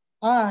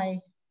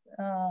I,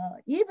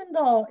 even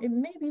though it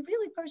may be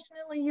really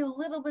personally you a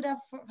little bit of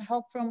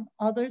help from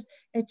others,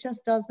 it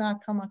just does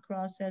not come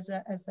across as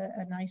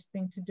a nice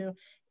thing to do.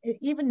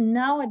 Even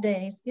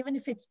nowadays, even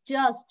if it's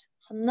just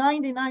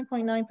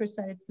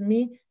 99.9%, it's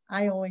me,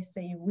 I always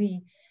say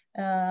we.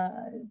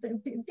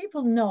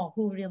 People know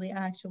who really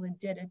actually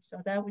did it.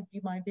 So that would be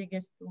my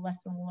biggest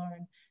lesson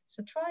learned.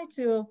 So try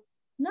to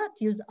not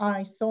use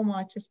I so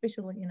much,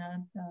 especially in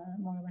a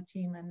more of a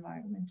team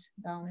environment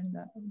down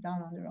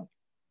on the road,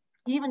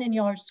 even in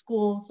your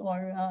schools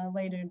or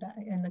later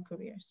in the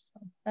careers.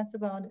 So that's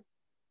about it.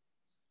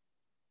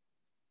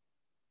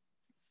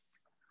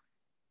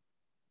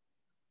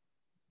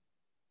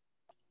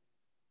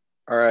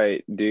 All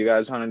right, do you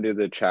guys want to do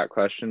the chat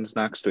questions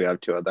next? We have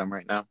 2 of them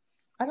right now.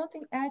 I don't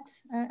think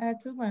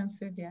Ertuğrul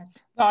answered yet.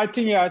 No, I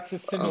think, yeah, it's a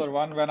similar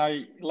one. When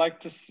I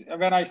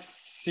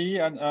see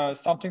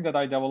something that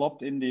I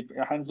developed in the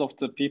hands of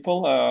the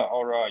people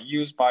or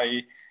used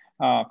by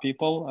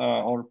people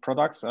or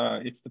products,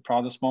 it's the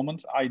proudest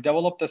moment. I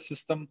developed a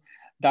system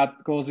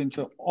that goes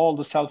into all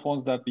the cell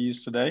phones that we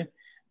use today.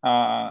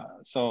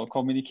 So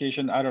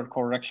communication error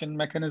correction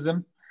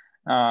mechanism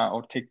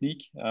or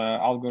technique,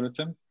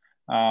 algorithm.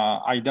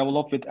 I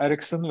developed with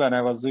Ericsson when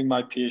I was doing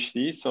my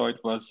PhD. So it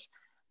was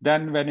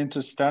then went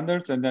into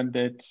standards, and then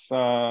that's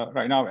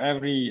right now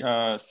every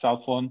cell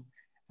phone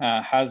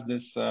has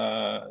this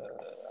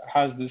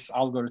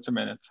algorithm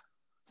in it.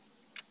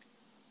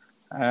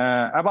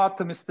 About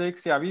the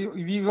mistakes, yeah,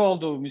 we all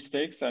do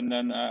mistakes, and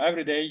then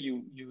every day you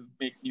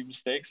make new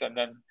mistakes, and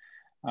then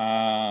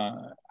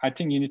I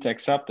think you need to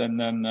accept, and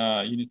then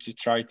you need to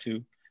try to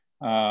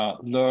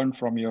learn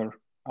from your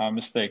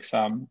mistakes.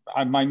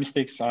 My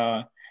mistakes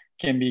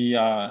can be,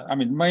 I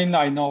mean, mainly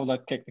I know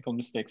that technical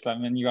mistakes, like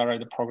when you are at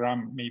the program,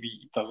 maybe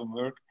it doesn't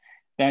work.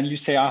 Then you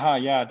say, aha,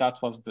 yeah, that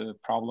was the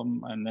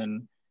problem. And then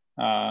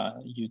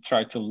you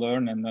try to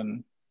learn, and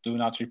then do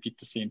not repeat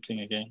the same thing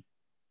again.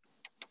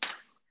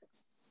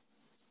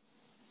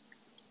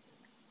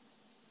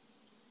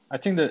 I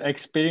think the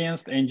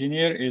experienced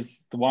engineer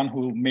is the one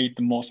who made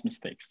the most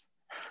mistakes.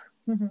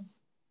 Mm-hmm.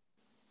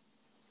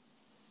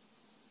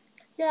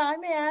 Yeah, I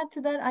may add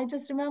to that. I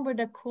just remembered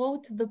a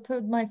quote.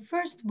 My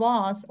first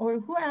boss, or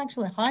who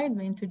actually hired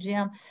me into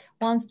GM,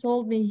 once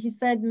told me, he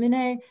said,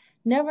 Mine,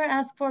 never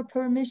ask for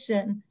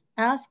permission,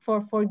 ask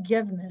for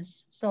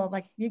forgiveness. So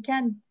like you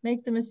can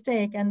make the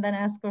mistake and then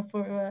ask for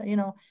you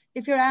know,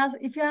 if you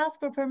ask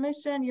for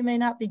permission, you may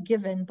not be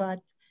given, but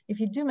if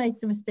you do make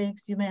the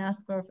mistakes, you may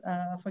ask for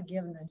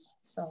forgiveness.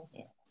 So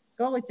yeah,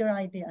 go with your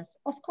ideas.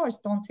 Of course,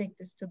 don't take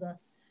this to the,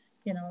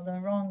 you know, the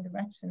wrong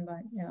direction,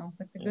 but, you know,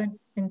 with the good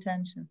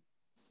intention.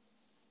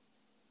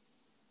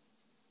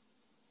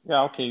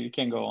 Yeah, okay, we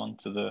can go on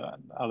to the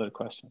other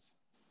questions.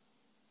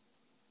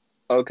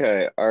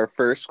 Okay, our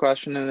first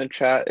question in the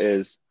chat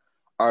is,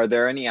 are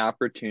there any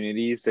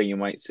opportunities that you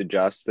might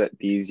suggest that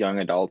these young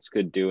adults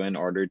could do in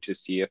order to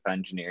see if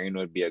engineering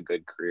would be a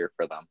good career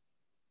for them?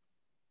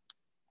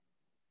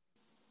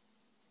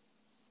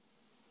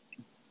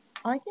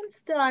 I can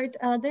start.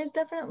 There's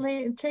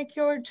definitely take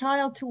your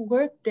child to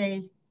work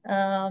day,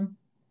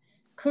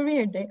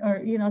 career day,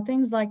 or, you know,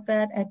 things like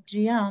that at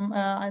GM.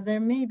 There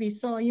may be,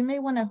 so you may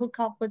want to hook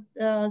up with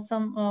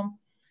some,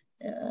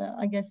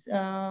 I guess,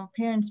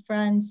 parents,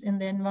 friends in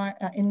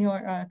the in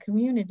your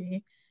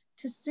community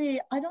to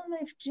see. I don't know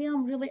if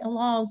GM really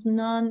allows you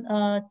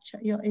know,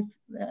 if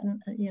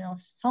you know,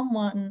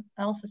 someone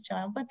else's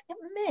child, but it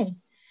may.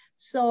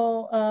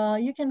 So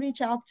you can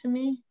reach out to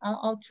me.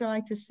 I'll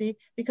try to see.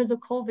 Because of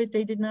COVID,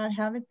 they did not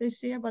have it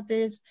this year, but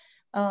there is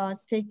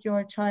take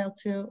your child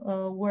to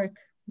work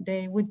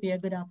day would be a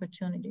good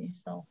opportunity.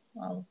 So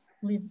I'll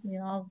leave, you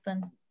know, I'll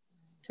then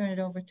turn it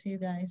over to you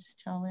guys,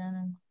 Chalian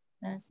and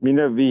Matt.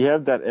 Mina, we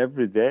have that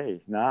every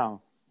day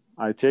now.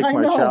 I take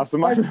my child to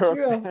my work.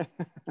 True.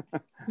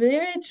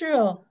 Very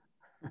true.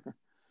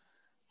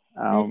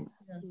 I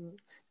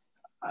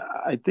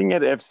think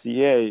at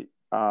FCA,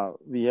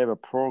 we have a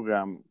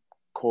program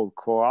called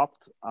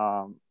Co-opt.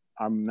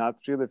 I'm not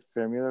really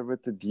familiar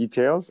with the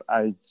details.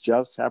 I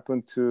just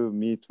happened to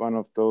meet one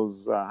of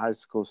those high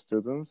school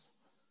students.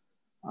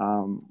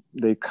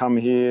 They come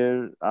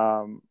here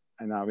and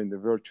I'm in the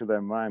virtual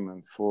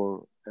environment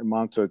for a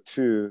month or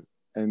two,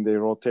 and they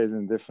rotate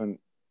in different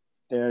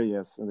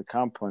areas in the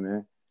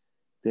company.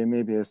 They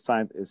may be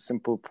assigned a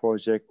simple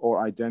project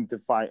or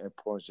identify a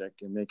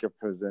project and make a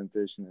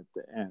presentation at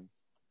the end.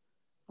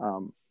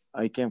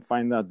 I can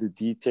find out the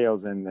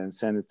details and then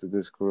send it to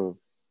this group.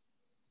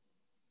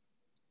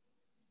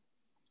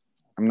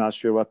 I'm not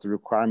sure what the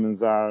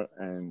requirements are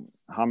and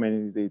how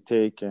many they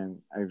take,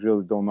 and I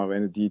really don't know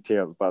any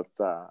details, but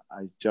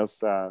I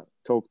just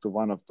talked to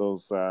one of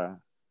those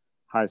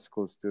high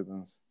school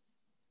students.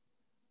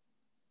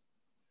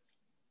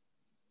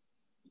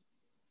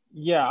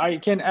 Yeah, I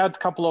can add a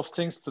couple of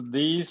things to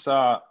these.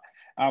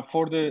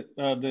 For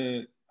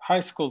the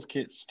high school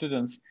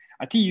students,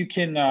 I think you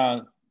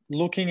can,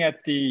 looking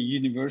at the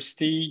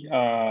university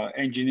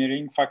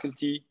engineering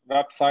faculty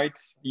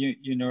websites,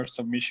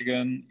 University of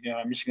Michigan,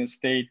 Michigan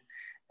State,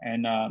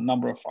 and a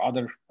number of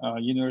other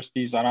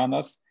universities around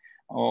us,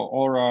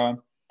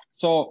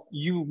 so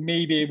you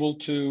may be able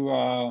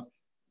to,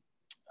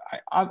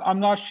 I'm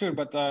not sure,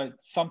 but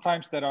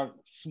sometimes there are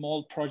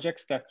small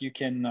projects that you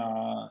can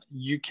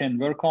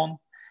work on.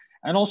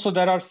 And also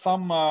there are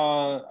some,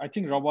 I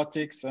think,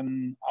 robotics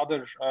and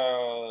other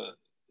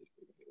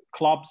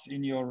clubs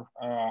in your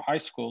high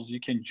schools. You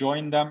can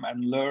join them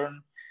and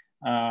learn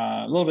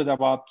a little bit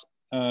about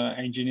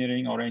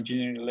engineering or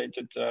engineering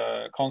related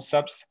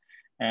concepts,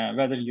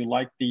 whether you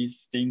like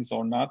these things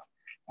or not.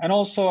 And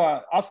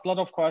also ask a lot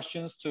of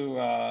questions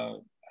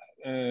to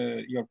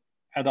your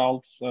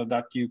adults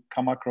that you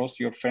come across,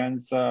 your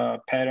friends,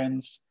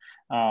 parents,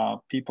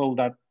 people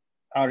that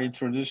are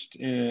introduced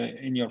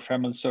in your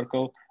family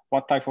circle,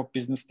 what type of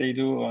business they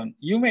do. And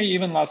you may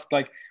even ask,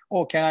 like,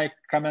 oh, can I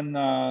come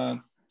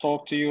and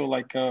talk to you,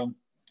 like,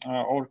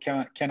 or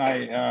can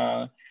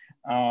I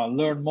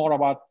learn more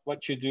about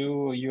what you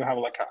do? You have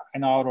like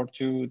an hour or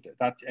two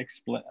that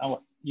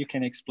you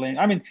can explain.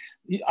 I mean,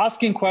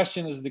 asking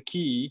questions is the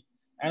key.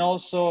 And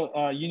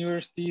also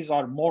universities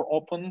are more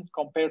open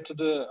compared to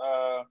the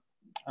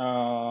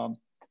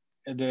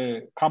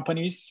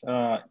companies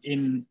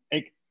in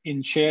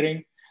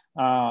sharing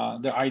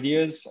the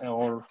ideas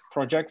or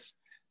projects.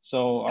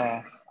 So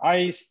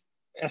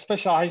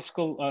especially high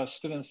school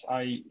students,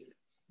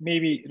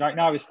 maybe right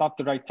now it's not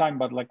the right time,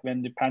 but like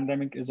when the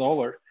pandemic is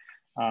over,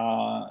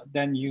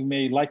 then you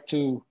may like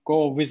to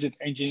go visit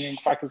engineering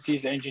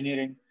faculties,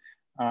 engineering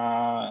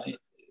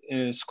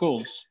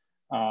schools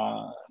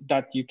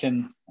that you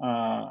can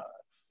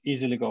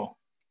easily go.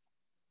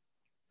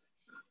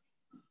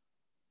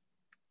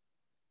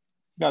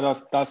 Yeah,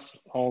 that's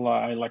all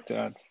I like to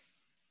add.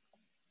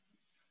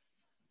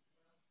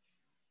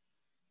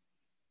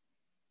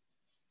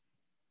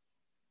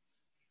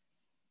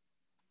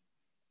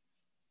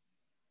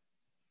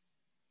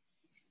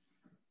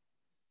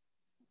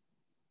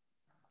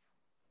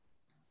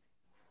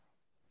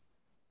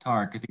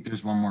 Tarek, I think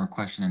there's one more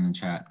question in the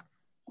chat.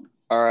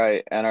 All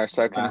right, and our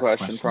second Last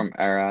question question. from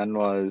Aaron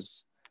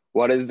was,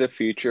 what is the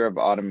future of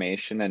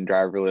automation and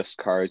driverless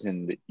cars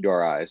in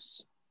your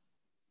eyes?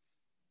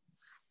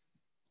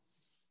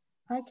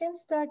 I can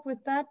start with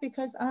that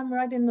because I'm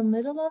right in the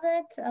middle of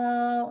it.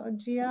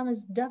 GM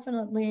is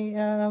definitely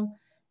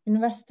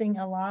investing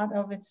a lot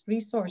of its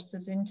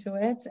resources into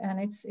it,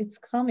 and it's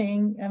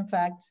coming. In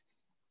fact,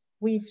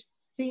 we've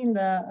seen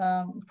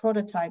the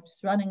prototypes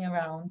running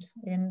around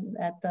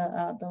at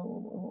the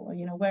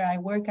where I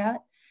work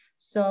at.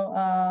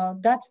 So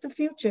that's the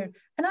future,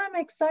 and I'm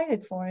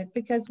excited for it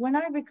because when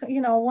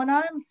when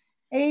I'm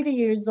 80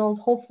 years old,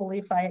 hopefully,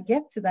 if I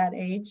get to that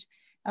age,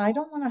 I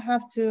don't want to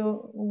have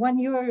to. When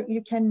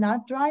you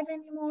cannot drive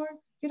anymore,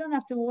 you don't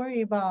have to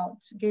worry about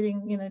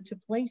getting to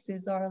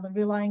places or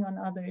relying on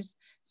others.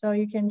 So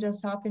you can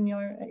just hop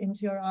into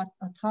your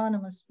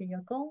autonomous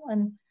vehicle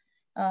and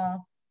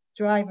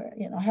drive,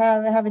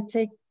 have it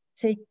take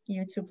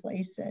you to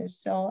places.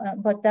 So,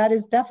 but that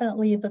is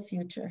definitely the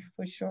future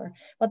for sure.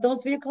 But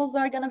those vehicles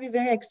are going to be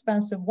very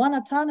expensive. One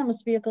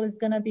autonomous vehicle is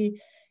going to be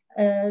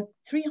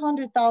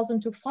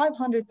 $300,000 to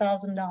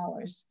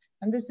 $500,000,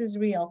 and this is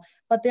real.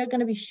 But they're going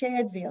to be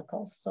shared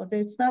vehicles, so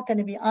it's not going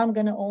to be I'm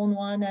going to own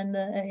one and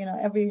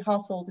every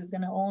household is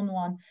going to own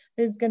one.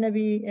 There's going to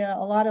be a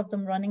lot of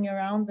them running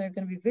around. They're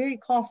going to be very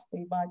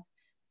costly, but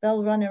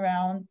they'll run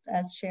around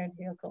as shared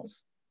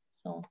vehicles.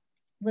 So,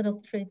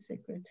 little trade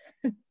secret.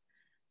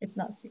 It's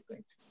not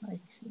secret,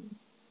 actually.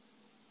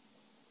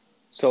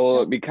 So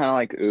will it be kind of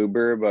like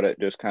Uber, but it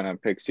just kind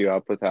of picks you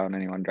up without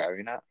anyone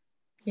driving it?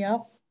 Yeah.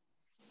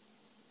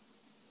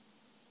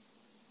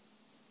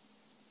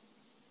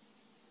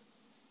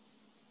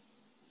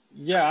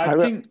 Yeah, I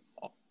think.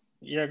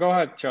 Yeah, go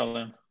ahead,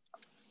 Charlie.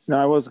 No,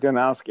 I was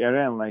gonna ask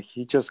Eren. Like,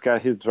 he just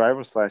got his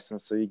driver's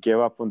license, so he gave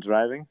up on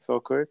driving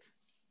so quick.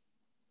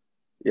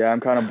 Yeah,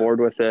 I'm kind of bored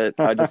with it.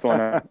 I just want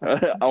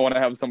to. I want to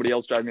have somebody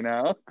else drive me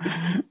now.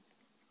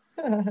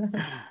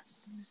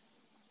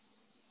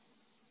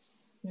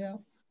 Yeah.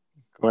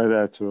 Why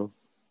that too?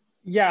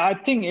 Yeah, I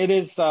think it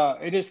is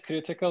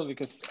critical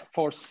because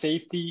for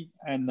safety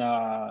and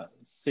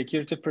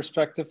security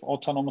perspective,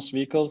 autonomous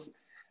vehicles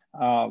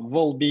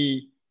will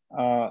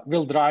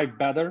drive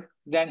better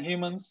than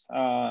humans.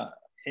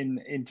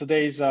 In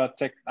today's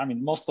tech, I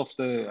mean, most of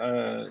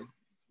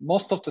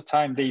the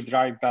time they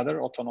drive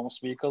better, autonomous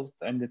vehicles,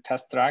 than the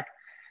test track.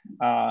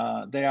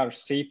 They are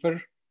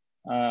safer,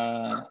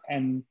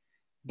 and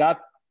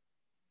that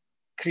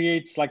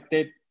creates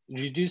that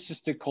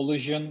reduces the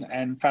collision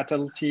and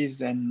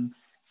fatalities and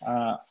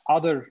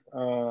other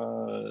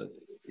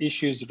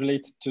issues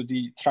related to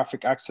the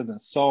traffic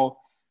accidents. So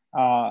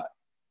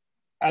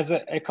as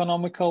an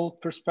economical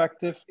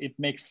perspective, it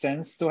makes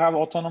sense to have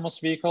autonomous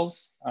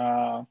vehicles.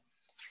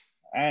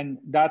 And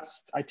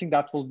I think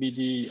that will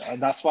be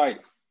that's why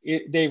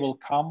they will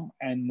come,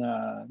 and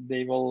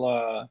they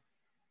will,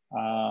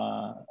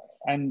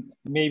 and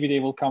maybe they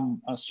will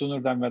come sooner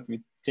than what we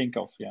think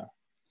of, yeah.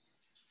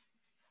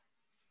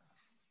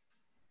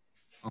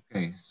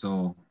 Okay,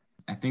 so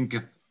I think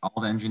if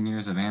all the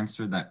engineers have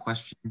answered that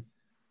question,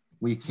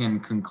 we can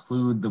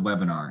conclude the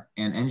webinar.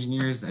 And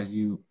engineers, as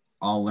you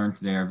all learned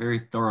today, are very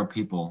thorough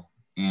people.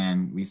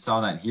 And we saw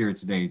that here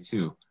today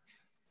too,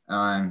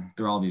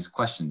 through all these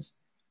questions.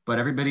 But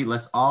everybody,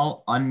 let's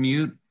all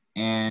unmute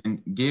and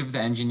give the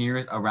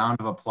engineers a round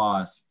of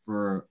applause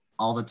for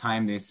all the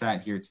time they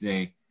sat here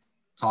today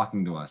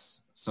talking to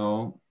us.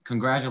 So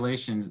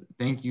congratulations.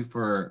 Thank you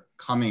for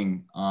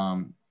coming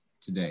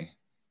today.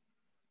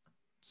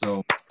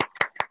 So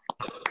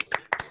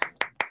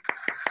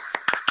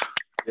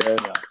yeah.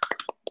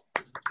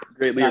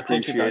 Greatly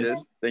appreciated.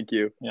 Thank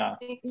you. Yeah.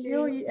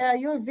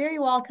 You're very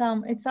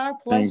welcome. It's our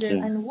pleasure.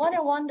 And what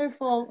a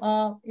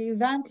wonderful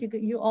event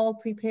you all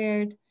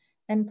prepared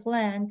and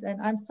planned. And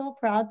I'm so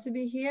proud to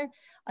be here.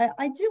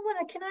 I do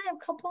want to, can I have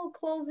a couple of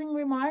closing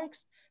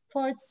remarks?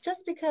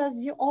 Just because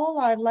you all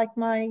are like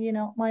my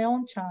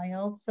own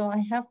child. So I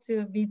have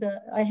to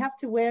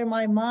wear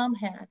my mom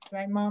hat,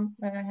 right? Mom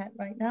hat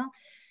right now.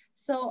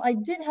 So I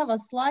did have a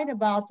slide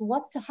about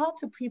how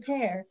to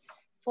prepare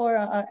for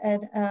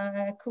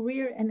a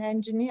career in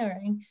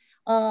engineering.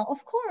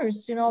 Of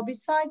course,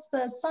 besides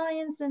the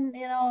science and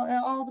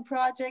all the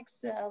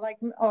projects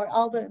or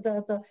all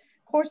the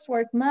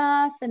coursework,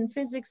 math and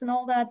physics and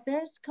all that,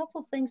 there's a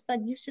couple things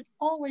that you should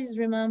always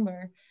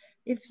remember.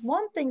 If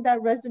one thing that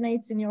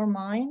resonates in your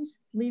mind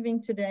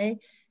leaving today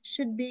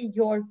should be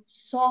your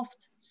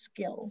soft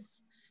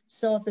skills.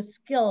 So the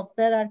skills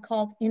that are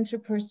called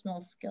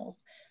interpersonal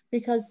skills,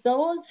 because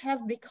those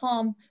have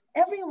become,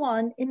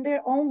 everyone in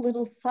their own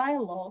little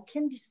silo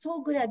can be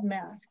so good at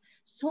math,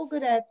 so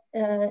good at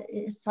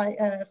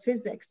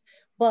physics,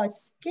 but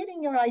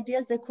getting your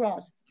ideas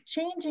across,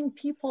 changing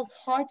people's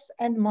hearts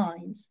and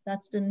minds.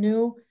 That's the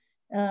new,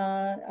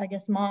 I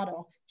guess,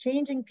 motto.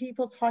 Changing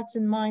people's hearts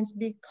and minds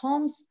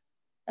becomes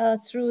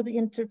through the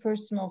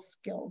interpersonal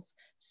skills.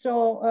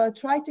 So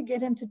try to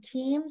get into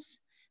teams.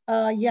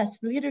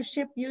 Yes,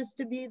 leadership used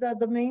to be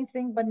the main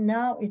thing, but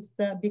now it's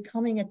the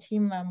becoming a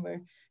team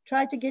member.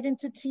 Try to get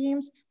into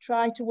teams,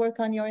 try to work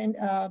on your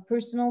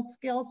personal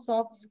skills,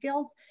 soft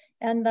skills,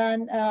 and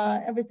then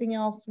everything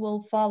else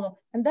will follow.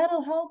 And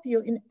that'll help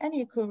you in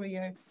any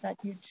career that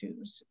you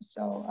choose.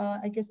 So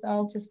I guess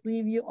I'll just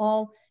leave you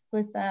all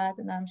with that,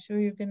 and I'm sure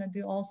you're gonna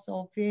do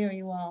also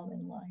very well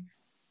in life.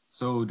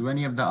 So do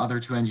any of the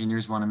other two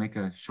engineers want to make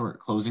a short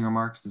closing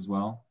remarks as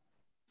well?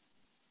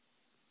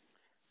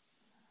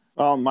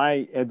 Well,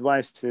 my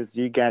advice is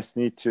you guys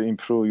need to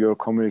improve your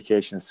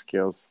communication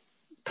skills,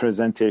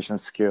 presentation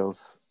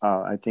skills.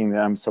 I think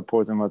that I'm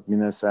supporting what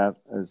Mina said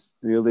is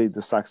really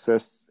the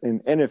success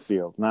in any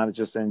field, not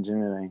just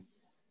engineering.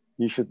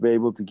 You should be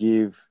able to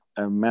give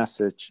a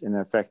message in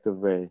an effective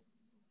way.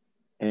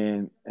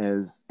 And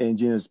as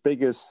engineers'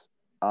 biggest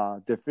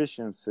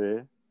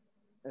deficiency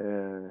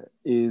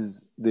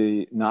is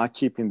the not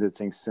keeping the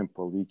things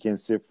simple. You can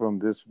see from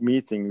this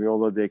meeting, we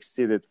already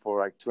exceeded for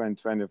like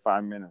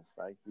 25 minutes.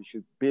 Like we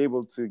should be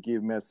able to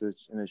give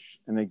message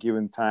in a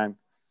given time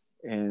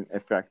and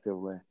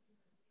effectively.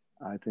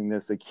 I think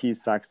that's a key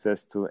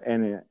success to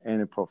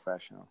any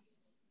professional.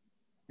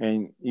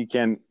 And you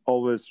can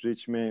always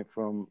reach me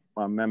from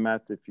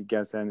Mehmet if you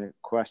guys have any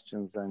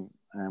questions, and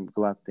I'm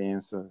glad to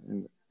answer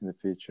in the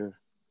future.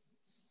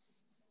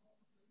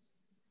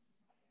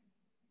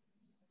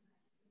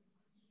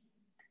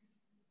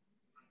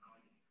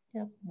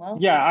 Yep. Well,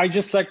 Yeah, I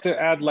just like to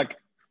add, like,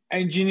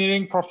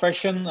 engineering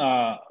profession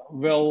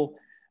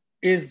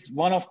is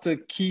one of the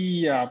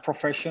key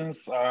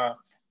professions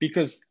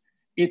because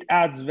it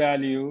adds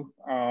value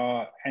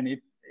and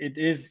it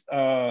is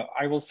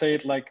I will say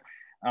it like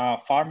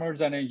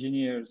farmers and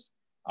engineers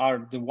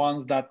are the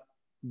ones that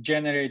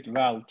generate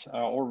wealth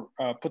or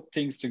put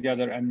things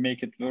together and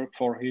make it work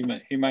for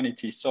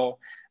humanity. So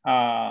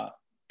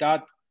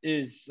that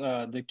is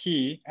the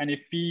key. And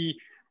if we,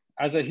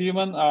 as a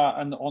human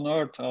and on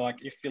Earth, like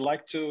if we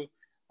like to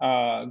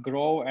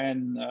grow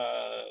and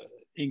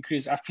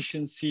increase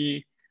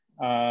efficiency,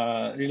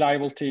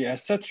 reliability,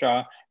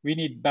 etc., we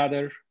need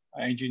better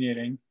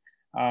engineering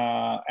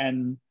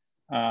and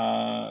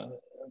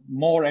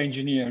more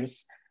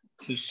engineers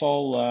to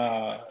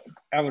solve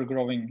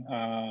ever-growing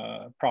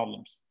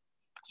problems.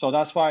 So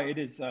that's why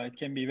it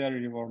can be very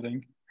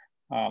rewarding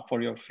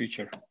for your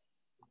future.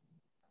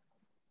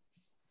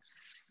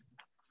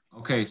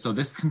 Okay, so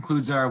this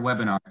concludes our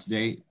webinar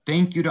today.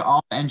 Thank you to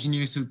all the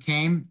engineers who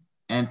came,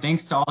 and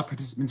thanks to all the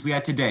participants we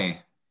had today.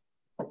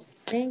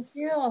 thank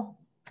you.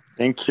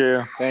 Thank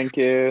you. Thank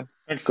you.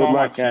 Thanks Good so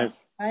luck, much.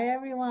 guys. Bye,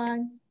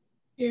 everyone.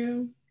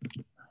 You.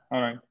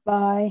 All right.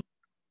 Bye.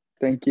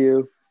 Thank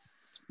you.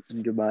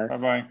 And goodbye.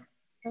 Bye-bye.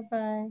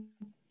 Bye-bye.